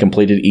as she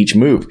completed each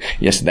move.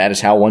 Yes, that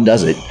is how one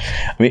does it.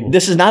 I mean,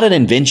 this is not an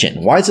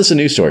invention. Why is this a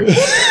news story?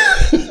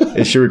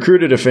 She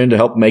recruited a friend to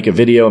help make a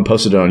video and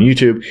posted it on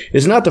YouTube.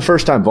 It's not the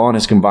first time Vaughn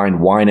has combined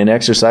wine and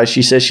exercise.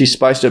 She says she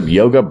spiced up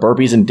yoga,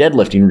 burpees, and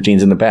deadlifting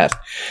routines in the past.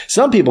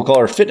 Some people call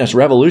her fitness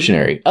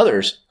revolutionary.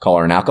 Others call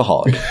her an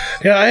alcoholic.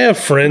 Yeah, I have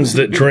friends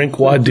that drink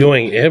while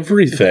doing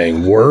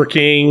everything.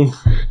 Working,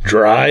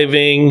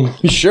 driving.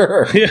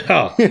 Sure.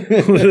 Yeah.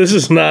 This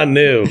is not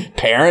new.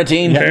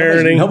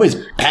 Parenting. Nobody's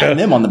patting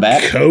them on the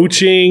back.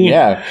 Coaching.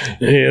 Yeah.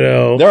 You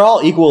know. They're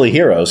all equally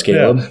heroes,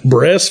 Caleb. Yeah.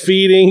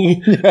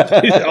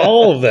 Breastfeeding.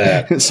 All of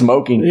that.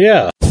 Smoking.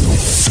 Yeah.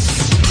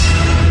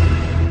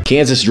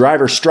 Kansas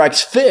driver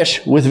strikes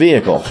fish with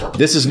vehicle.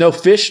 This is no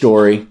fish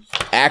story.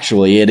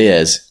 Actually, it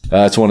is.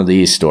 It's one of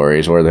these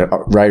stories where the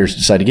writers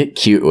decide to get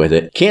cute with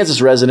it.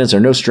 Kansas residents are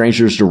no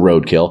strangers to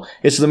roadkill.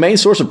 It's the main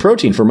source of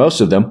protein for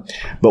most of them.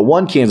 But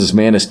one Kansas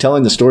man is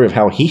telling the story of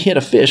how he hit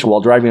a fish while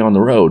driving on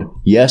the road.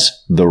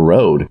 Yes, the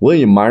road.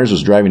 William Myers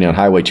was driving down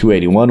Highway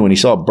 281 when he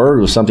saw a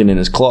bird with something in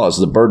his claws.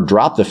 The bird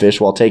dropped the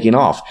fish while taking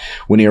off.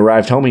 When he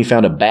arrived home, he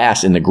found a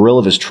bass in the grill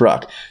of his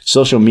truck.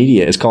 Social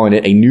media is calling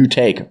it a new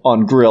take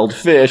on grilled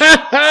fish.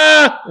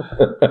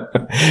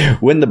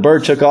 When the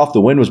bird took off,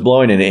 the wind was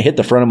blowing and it hit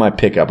the front of my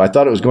pickup. I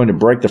thought it was going to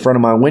break the front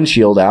of my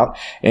windshield out,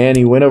 and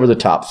he went over the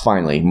top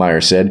finally,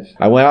 Myers said.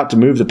 I went out to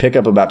move the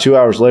pickup about 2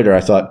 hours later.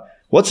 I thought,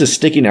 what's this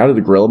sticking out of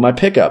the grill of my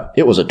pickup?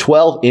 It was a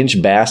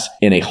 12-inch bass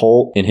in a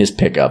hole in his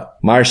pickup.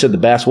 Myers said the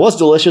bass was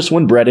delicious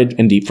when breaded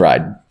and deep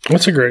fried.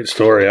 That's a great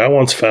story. I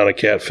once found a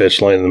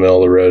catfish laying in the middle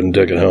of the road and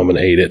took it home and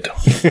ate it.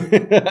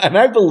 And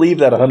I believe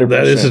that 100%.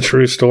 That is a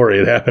true story.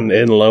 It happened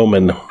in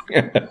Loman.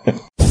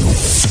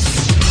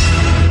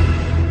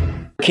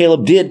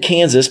 Caleb, did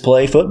Kansas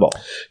play football?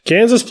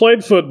 Kansas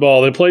played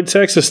football. They played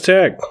Texas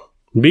Tech.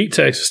 Beat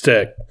Texas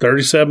Tech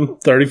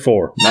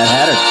 37-34. Mad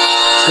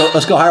Hatter.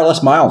 Let's go hire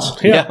Les Miles.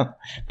 Yeah.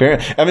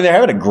 I mean, they're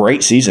having a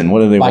great season.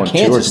 What have they won? By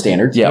Kansas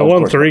standards. Yeah, they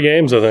won 3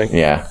 games, I think.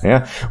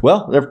 Yeah.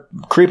 Well, they're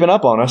creeping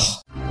up on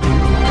us.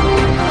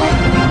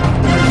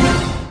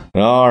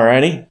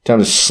 Alrighty. Time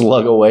to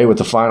slug away with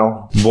the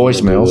final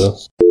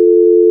voicemails.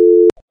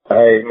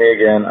 Hey, me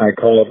again. I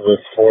called with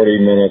 40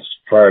 minutes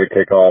prior to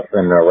kickoff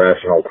and a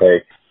rational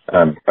take.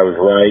 I was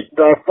right.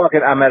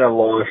 I'm at a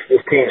loss.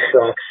 This team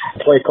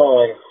sucks. Play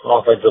calling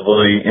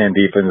offensively and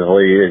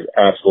defensively is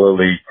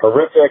absolutely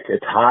horrific.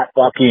 It's hot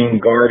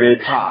fucking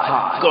garbage.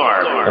 Hot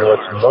garbage. And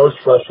what's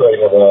most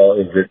frustrating of all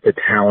is that the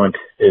talent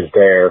is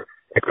there.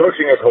 The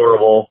coaching is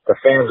horrible. The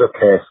fans are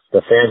pissed.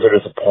 The fans are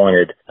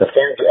disappointed. The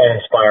fans are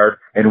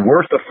uninspired. And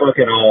worst of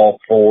fucking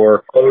all,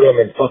 for Odom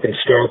and fucking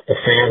Stroke, the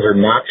fans are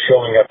not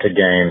showing up to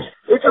games.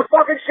 It's a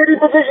fucking shitty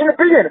position to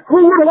be in.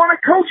 Who would want to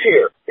coach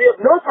here? We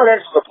have no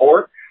financial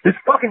support. This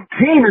fucking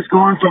team has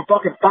gone from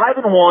fucking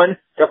 5-1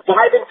 to 5-3.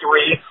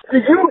 Do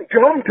you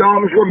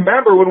dum-dums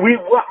remember when we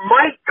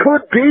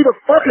could be the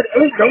fucking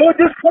 8-0 at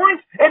this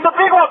point? And the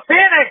big old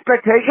fan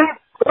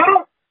expectations?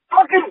 Well,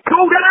 fucking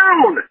go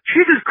down!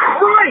 Jesus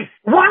Christ!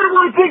 Why do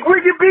I think we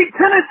can beat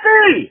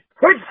Tennessee?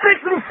 It's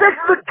 6-6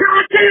 is a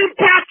goddamn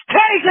catch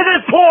case at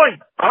this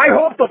point! I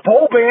hope the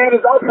pole ban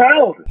is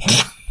upheld.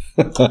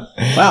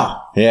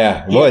 Wow.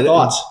 Yeah. Boy,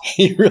 thoughts.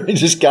 He really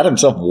just got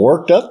himself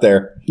worked up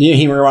there. Yeah,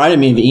 he reminded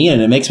me of Ian.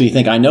 It makes me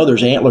think, I know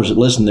there's antlers that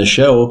listen to this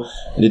show.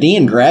 Did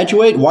Ian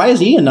graduate? Why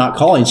is Ian not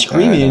calling,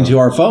 screaming into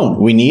our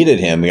phone? We needed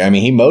him. I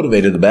mean, he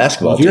motivated the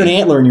basketball team. If you're an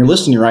antler and you're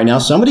listening right now,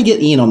 somebody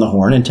get Ian on the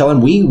horn and tell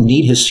him we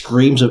need his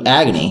screams of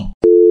agony.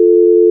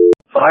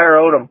 Fire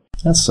Odom.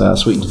 That's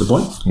sweet and to the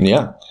point.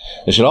 Yeah.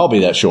 It should all be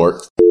that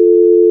short.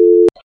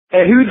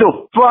 Hey, who the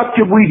fuck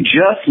did we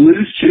just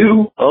lose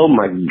to? Oh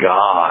my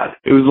God.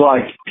 It was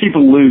like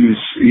people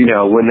lose,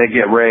 when they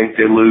get ranked,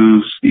 they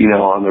lose,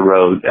 on the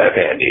road at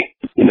Vandy.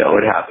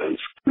 It happens.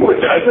 What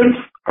doesn't?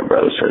 Our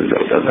brother says no,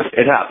 it doesn't.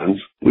 It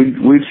happens.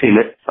 We've seen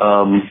it.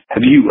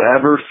 Have you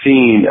ever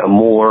seen a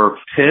more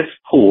piss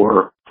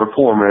poor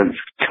performance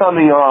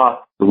coming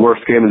off the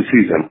worst game of the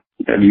season?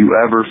 Have you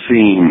ever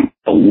seen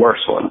a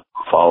worse one?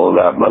 Follow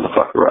that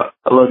motherfucker up.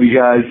 I love you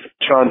guys.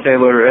 Sean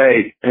Taylor,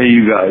 hey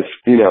you guys,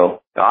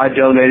 I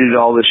donated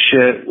all this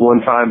shit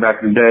one time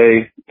back in the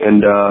day,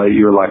 and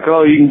you were like,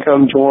 oh, you can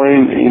come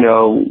join,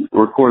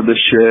 record this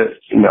shit.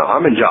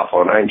 I'm in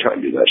Joplin. I ain't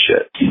trying to do that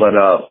shit. But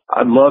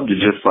I'd love to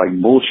just,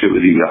 bullshit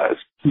with you guys.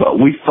 But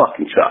we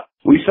fucking suck.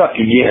 We suck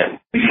again.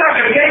 We suck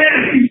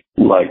again!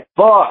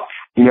 Fuck.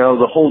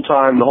 The whole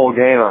time, the whole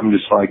game, I'm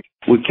just like,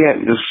 we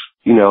can't just,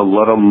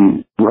 let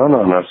them run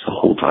on us the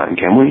whole time,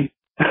 can we?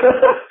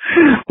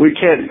 We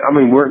can't.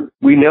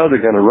 We know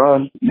they're going to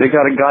run. They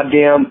got a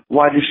goddamn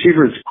wide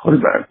receiver as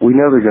quarterback. We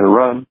know they're going to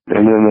run,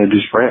 and then they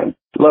just ran.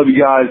 Love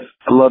you guys.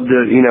 I'd love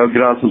to,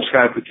 get on some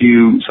Skype with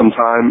you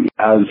sometime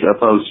as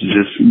opposed to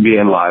just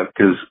being live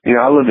because,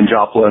 I live in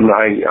Joplin.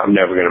 I'm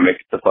never going to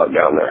make it the fuck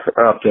down there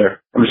or up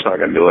there. I'm just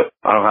not going to do it.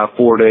 I don't have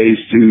 4 days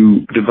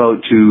to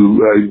devote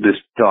to this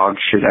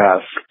dog shit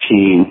ass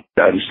team.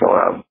 I just don't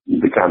have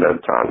the kind of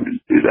time to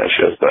do that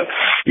shit. But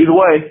either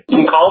way,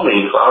 you can call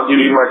me. I'll give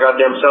you my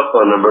goddamn cell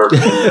phone number.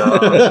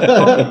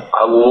 And,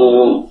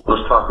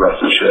 let's talk about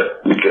some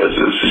shit because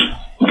it's just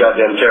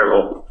goddamn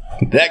terrible.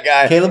 That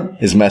guy, Caleb,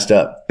 is messed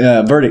up.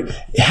 Verdict.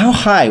 How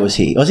high was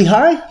he? Was he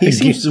high? He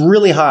seems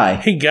really high.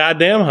 He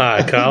goddamn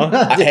high, Colin.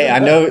 Hey, I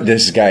know who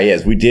this guy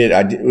is. We did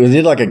a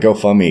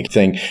GoFundMe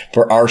thing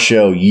for our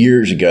show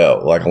years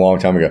ago, a long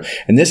time ago.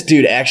 And this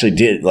dude actually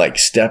did,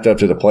 stepped up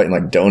to the plate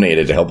and,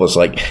 donated to help us,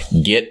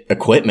 get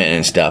equipment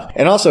and stuff.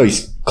 And also, he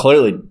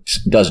clearly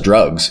does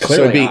drugs.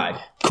 Clearly so it'd be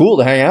cool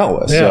to hang out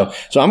with. Yeah.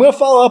 So I'm going to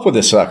follow up with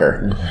this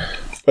sucker.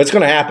 It's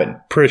going to happen.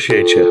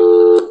 Appreciate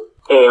you.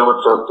 Hey,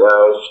 what's up,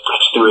 guys?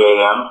 It's 3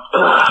 a.m.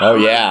 Oh,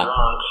 yeah.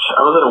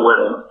 I was at a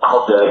wedding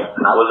all day,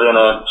 and I was in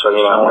it, so,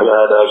 I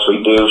had to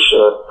actually do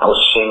shit. I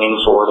was singing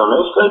for them.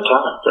 It was a good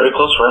time. Very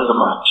close friends of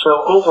mine.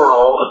 So,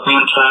 overall, a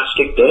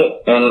fantastic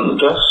day. And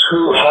guess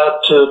who had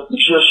to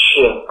just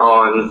shit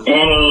on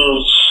any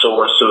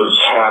source of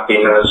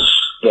happiness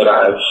that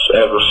I've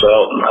ever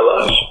felt in my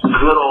life?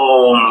 Good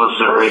old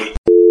Missouri.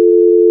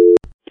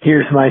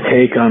 Here's my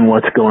take on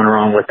what's going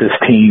wrong with this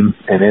team,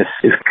 and it's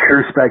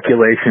pure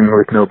speculation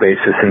with no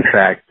basis in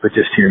fact, but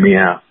just hear me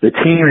out. The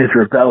team is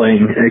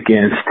rebelling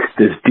against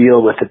this deal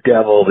with the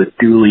devil that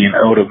Dooley and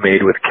Odom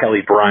made with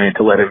Kelly Bryant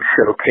to let him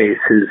showcase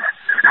his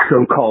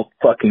so-called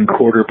fucking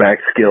quarterback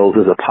skills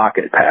as a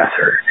pocket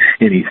passer.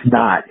 And he's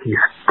not.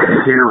 He's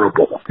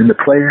terrible. And the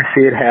players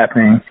see it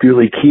happening.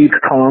 Dooley keeps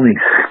calling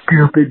these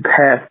stupid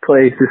pass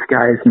plays. This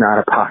guy is not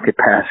a pocket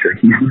passer.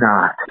 He's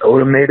not.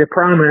 Odom made a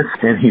promise,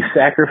 and he's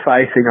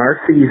sacrificing our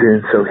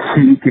season so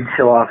he can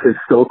show off his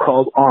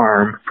so-called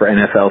arm for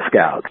NFL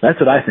scouts. That's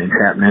what I think's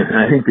happening, and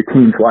I think the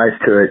team's wise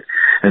to it,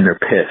 and they're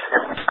pissed.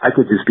 I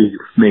could just be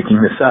making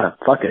this up.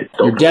 Fuck it.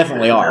 You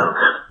definitely are.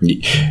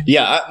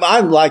 Yeah, I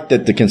like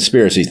that the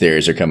conspiracy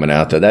theories are coming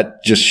out, though.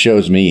 That just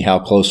shows me how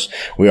close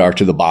we are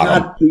to the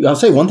bottom. I'll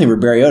say one thing for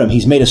Barry Odom.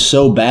 He's made us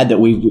so bad that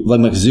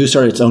Mizzou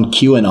started its own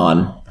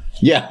QAnon.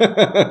 Yeah.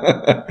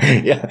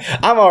 Yeah.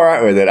 I'm all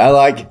right with it. I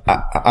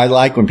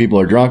like when people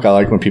are drunk. I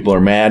like when people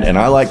are mad. And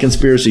I like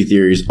conspiracy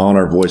theories on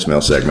our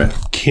voicemail segment.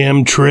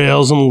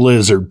 Chemtrails and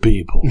lizard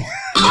people.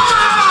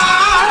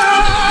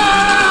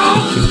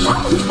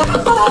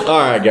 All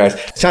right, guys.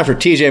 It's time for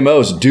TJ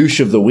Moe's Douche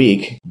of the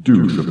Week.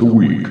 Douche of the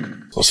Week.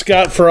 Well,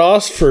 Scott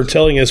Frost for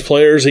telling his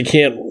players they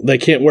can't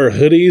wear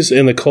hoodies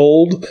in the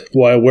cold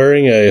while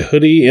wearing a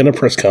hoodie in a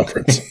press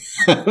conference.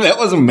 That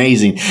was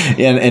amazing.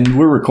 And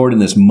we're recording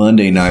this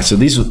Monday night, so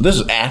this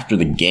is after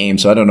the game,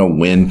 so I don't know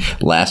when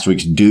last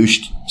week's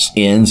douche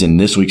ends and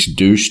this week's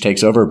douche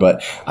takes over,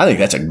 but I think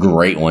that's a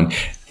great one.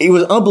 It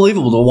was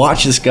unbelievable to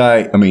watch this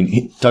guy. I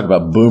mean, talk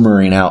about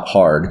boomering out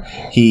hard.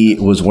 He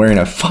was wearing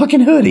a fucking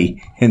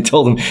hoodie and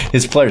told them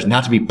his players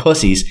not to be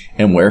pussies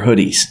and wear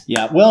hoodies.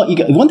 Yeah, well,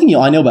 one thing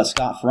I know about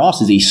Scott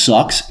Frost is he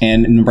sucks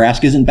and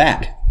Nebraska isn't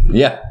back.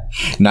 Yeah.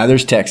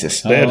 Neither's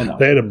Texas. They had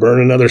to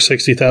burn another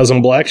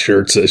 60,000 black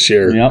shirts this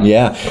year. Yep.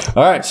 Yeah.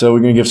 All right, so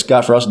we're going to give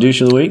Scott Frost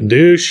Douche of the Week.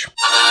 Douche.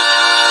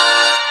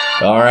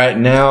 All right,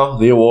 now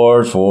the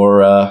award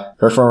for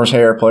Kirk Farmer's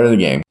Hair Player of the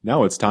Game.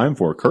 Now it's time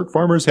for Kirk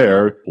Farmer's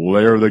Hair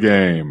Player of the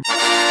Game.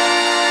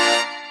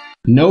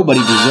 Nobody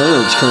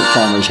deserves Kirk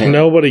Farmer's hair.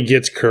 Nobody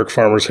gets Kirk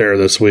Farmer's hair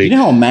this week. You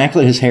know how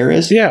immaculate his hair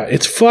is? Yeah,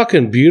 it's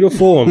fucking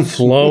beautiful and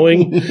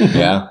flowing.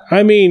 Yeah.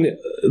 I mean,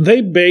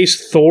 they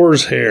based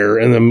Thor's hair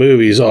in the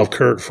movies off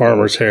Kirk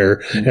Farmer's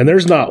hair, and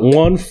there's not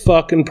one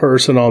fucking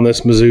person on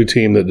this Mizzou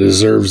team that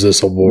deserves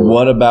this award.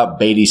 What about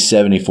Beatty's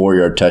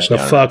 74-yard touchdown?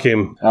 Fuck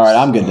him. All right,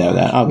 I'm good with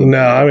that.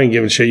 I ain't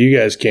giving shit. You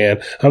guys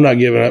can. I'm not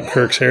giving up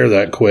Kirk's hair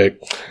that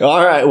quick.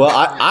 All right. Well,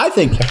 I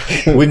think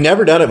we've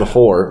never done it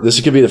before. This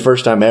could be the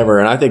first time ever,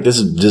 and I think this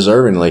is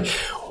deservingly.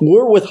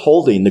 We're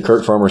withholding the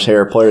Kirk Farmer's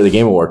Hair Player of the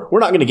Game Award. We're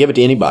not going to give it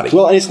to anybody.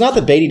 Well, and it's not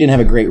that Beatty didn't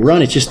have a great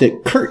run. It's just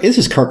that this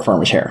is Kirk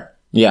Farmer's hair.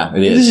 Yeah,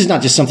 it is. This is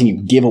not just something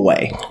you give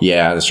away.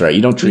 Yeah, that's right.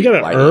 You don't treat it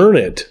like that. You got to earn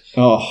it.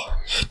 Oh.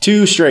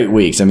 2 straight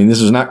weeks. I mean,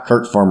 this is not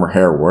Kirk Farmer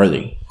hair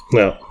worthy.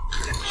 No.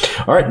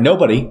 All right,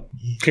 nobody.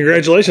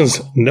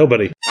 Congratulations,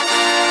 nobody.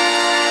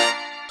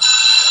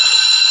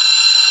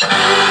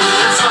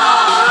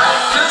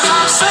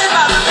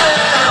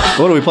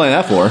 What are we playing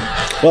that for?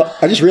 Well,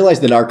 I just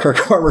realized that our Kirk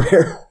Farmer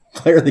hair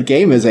Player of the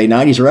Game is a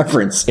 90s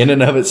reference. In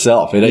and of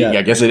itself.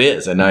 I guess it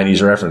is a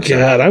 90s reference.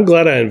 God, I'm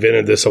glad I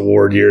invented this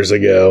award years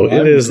ago.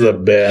 It is the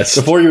best.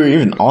 Before you were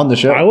even on the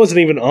show? I wasn't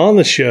even on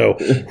the show.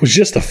 I was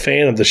just a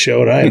fan of the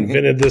show, and I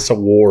invented this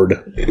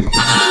award.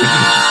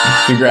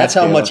 Congrats, That's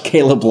how much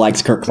Caleb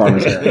likes Kirk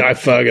Farmer's hair. I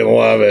fucking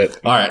love it.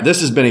 All right,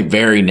 this has been a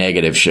very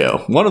negative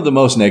show. One of the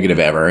most negative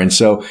ever. And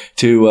so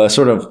to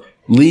sort of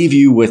leave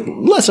you with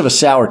less of a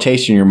sour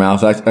taste in your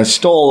mouth, I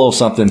stole a little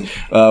something.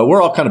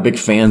 We're all kind of big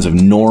fans of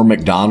Norm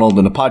Macdonald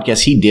and the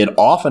podcast he did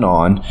off and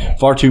on,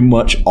 far too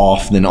much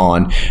off than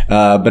on.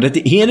 But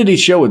he ended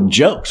his show with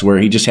jokes where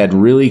he just had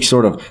really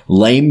sort of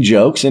lame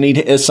jokes, and he'd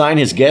assign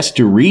his guests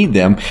to read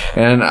them.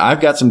 And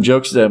I've got some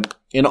jokes that,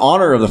 in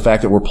honor of the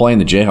fact that we're playing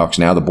the Jayhawks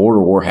now, the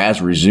border war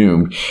has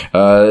resumed.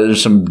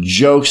 There's some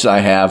jokes I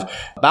have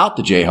about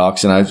the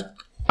Jayhawks, and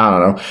I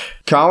don't know.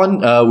 Colin,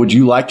 would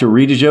you like to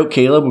read a joke?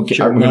 Caleb,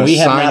 sure. We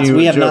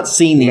have not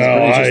seen these,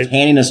 but it's just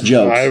handing us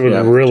jokes. I would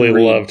really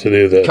love to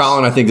do this.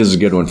 Colin, I think this is a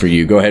good one for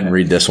you. Go ahead and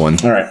read this one.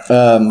 All right.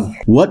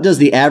 What does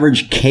the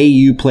average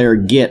KU player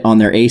get on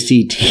their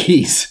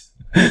ACTs?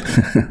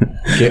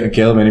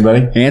 Caleb,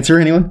 anybody? Answer,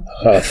 anyone?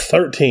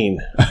 13.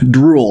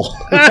 Drool.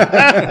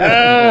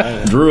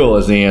 Drool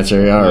is the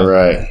answer. All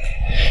right.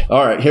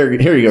 All right, here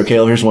you go,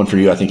 Caleb. Here's one for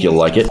you. I think you'll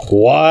like it.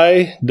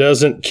 Why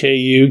doesn't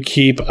KU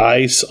keep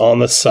ice on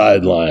the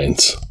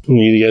sidelines?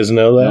 You guys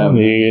know that?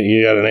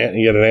 You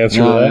got an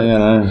answer to that?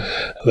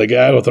 Yeah. The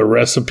guy with the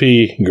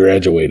recipe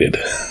graduated.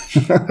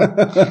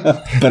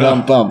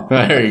 Ba-dum-bum.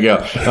 There you go.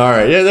 All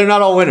right. Yeah, they're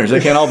not all winners.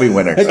 They can't all be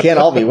winners. They can't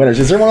all be winners.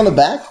 Is there one on the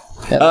back?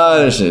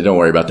 Don't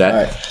worry about that.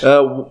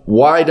 Right.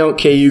 Why don't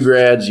KU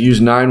grads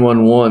use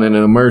 911 in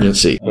an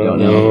emergency? I don't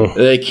know.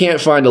 They can't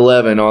find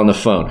 11 on the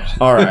phone.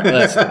 All right.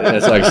 That's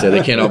like I said.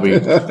 They can't all be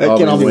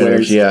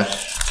winners. Yeah.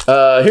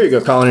 Here you go,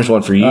 Colin. Here's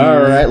one for you.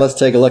 All right. Let's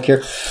take a look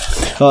here.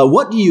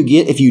 What do you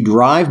get if you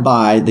drive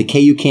by the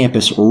KU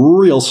campus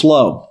real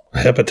slow?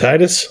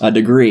 Hepatitis? A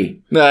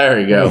degree. There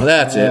you go.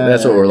 That's it.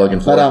 That's what we're looking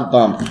for.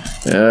 Ba-dum-bum.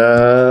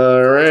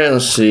 All right.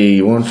 Let's see.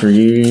 One for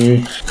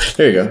you.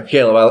 Here you go.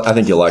 Caleb, I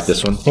think you'll like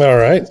this one. All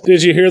right.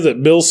 Did you hear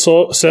that Bill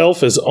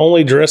Self is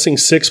only dressing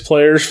 6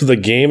 players for the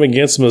game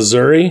against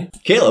Missouri?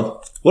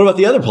 Caleb, what about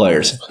the other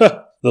players?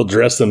 They'll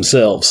dress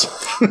themselves.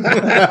 Nailed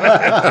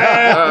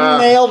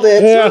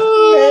it. Yeah.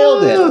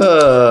 Nailed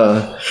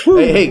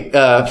it. Hey,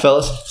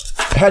 fellas,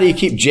 how do you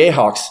keep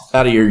Jayhawks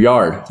out of your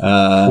yard?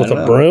 With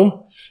a broom?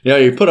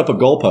 You put up a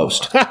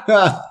goalpost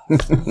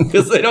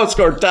because they don't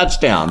score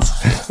touchdowns.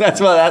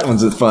 That's why that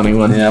one's a funny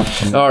one. Yeah.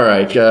 All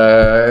right,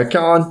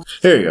 Colin.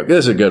 Here you go. This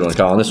is a good one,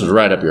 Colin. This was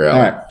right up your alley.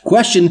 All right.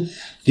 Question: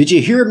 did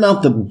you hear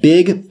about the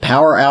big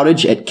power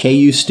outage at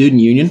KU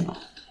Student Union?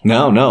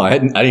 No, I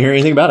didn't hear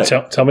anything about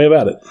it. Tell me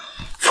about it.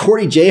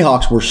 40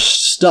 Jayhawks were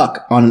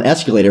stuck on an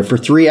escalator for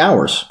 3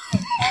 hours.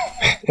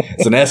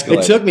 It's an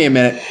escalator. It took me a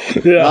minute.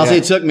 Yeah. I'll say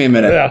it took me a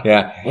minute.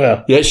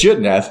 Yeah, it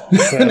shouldn't have.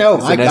 No,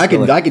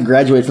 I could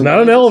graduate from not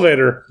an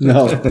elevator.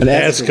 No, an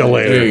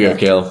escalator. There you go,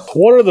 Caleb.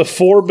 What are the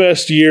 4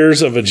 best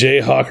years of a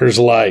Jayhawker's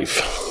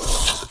life?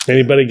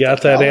 Anybody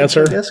got that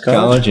answer? Yes,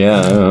 college.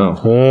 Yeah, I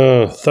don't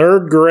know.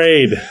 3rd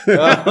grade.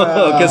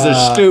 Because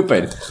they're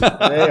stupid.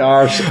 They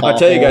are awful. I'll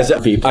tell you guys,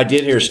 I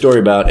did hear a story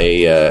about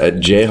a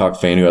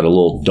Jayhawk fan who had a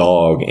little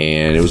dog,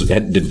 and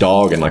had the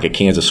dog in like a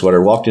Kansas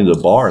sweater. Walked into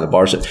the bar, and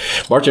the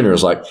bartender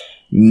was like,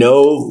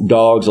 "No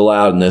dogs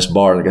allowed in this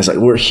bar." And the guy's like,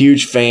 "We're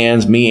huge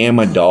fans, me and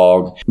my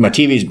dog. My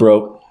TV's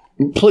broke.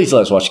 Please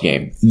let us watch the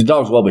game." The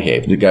dog's well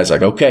behaved. The guy's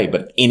like, "Okay,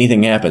 but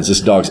anything happens,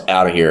 this dog's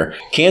out of here."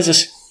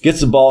 Kansas gets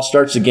the ball,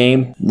 starts the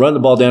game, run the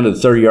ball down to the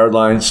 30-yard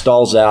line,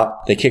 stalls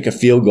out. They kick a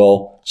field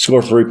goal,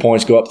 score 3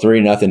 points, go up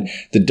 3-0.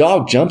 The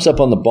dog jumps up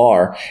on the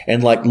bar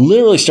and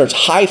literally starts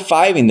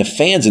high-fiving the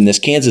fans in this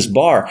Kansas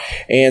bar.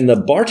 And the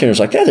bartender's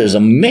like, "That is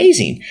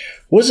amazing.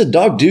 What does a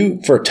dog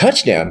do for a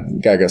touchdown?"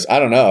 The guy goes, "I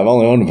don't know. I've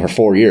only owned him for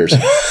 4 years."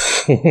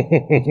 There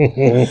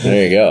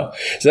you go.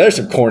 So there's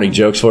some corny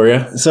jokes for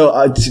you.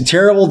 So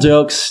terrible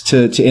jokes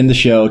to end the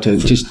show. To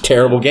just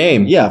terrible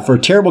game. Yeah, for a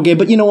terrible game.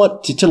 But you know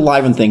what? To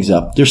liven things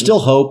up. There's still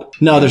hope.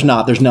 No, there's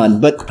not. There's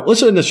none. But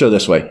let's end the show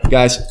this way.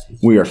 Guys,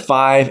 we are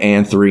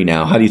 5-3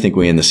 now. How do you think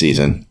we end the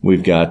season?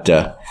 We've got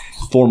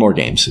 4 more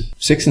games.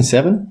 6 and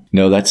 7?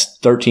 No, that's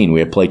 13. We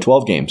have played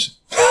 12 games.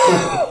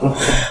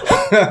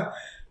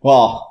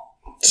 Well,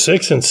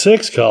 6 and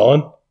 6,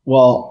 Colin.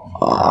 Well,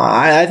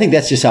 I think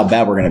that's just how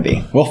bad we're going to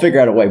be. We'll figure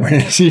out a way.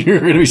 You're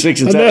going to be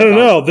 6 and 7.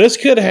 No. This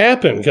could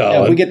happen, Colin.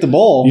 Yeah, if we get the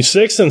bowl. You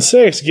 6 and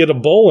 6, get a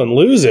bowl and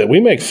lose it. We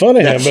make fun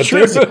of him, but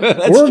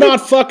we're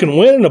not fucking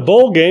winning a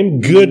bowl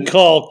game. Good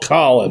call,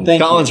 Colin.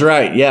 Colin's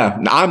right.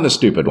 Yeah. I'm the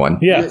stupid one.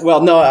 Yeah.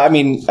 Well, no, I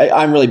mean,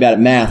 I'm really bad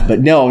at math, but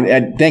no,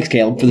 thanks,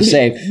 Caleb, for the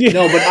save. Yeah.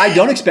 No, but I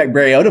don't expect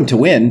Barry Odom to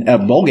win a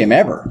bowl game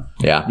ever.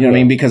 Yeah. You know what I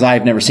mean? Because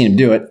I've never seen him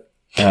do it.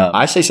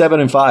 I say 7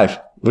 and 5.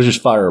 Which is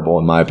fireable,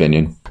 in my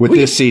opinion, with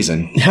this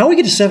season. How do we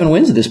get to 7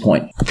 wins at this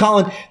point?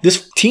 Colin,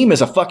 this team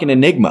is a fucking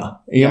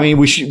enigma. Yeah. I mean,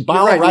 we should. By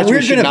all rights,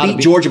 we're going to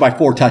beat Georgia by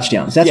 4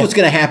 touchdowns. That's what's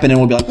going to happen, and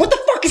we'll be like, what the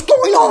fuck is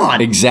going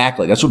on?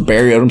 Exactly. That's what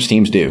Barry Odom's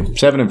teams do.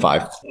 7 and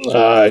 5.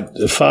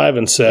 5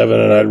 and 7,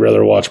 and I'd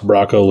rather watch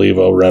Brock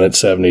Olivo run it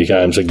 70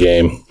 times a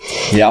game.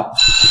 Yep.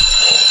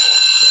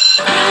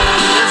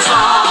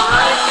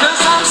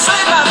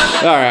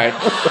 All right.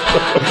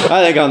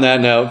 I think on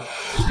that note,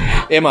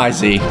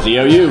 M-I-Z.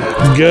 Z-O-U.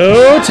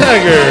 Go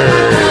Tigers!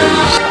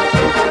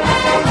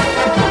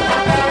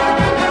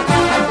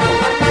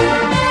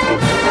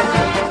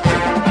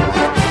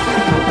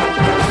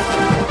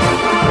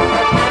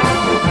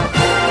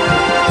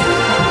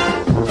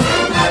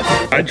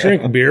 I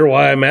drink beer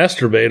while I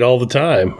masturbate all the time.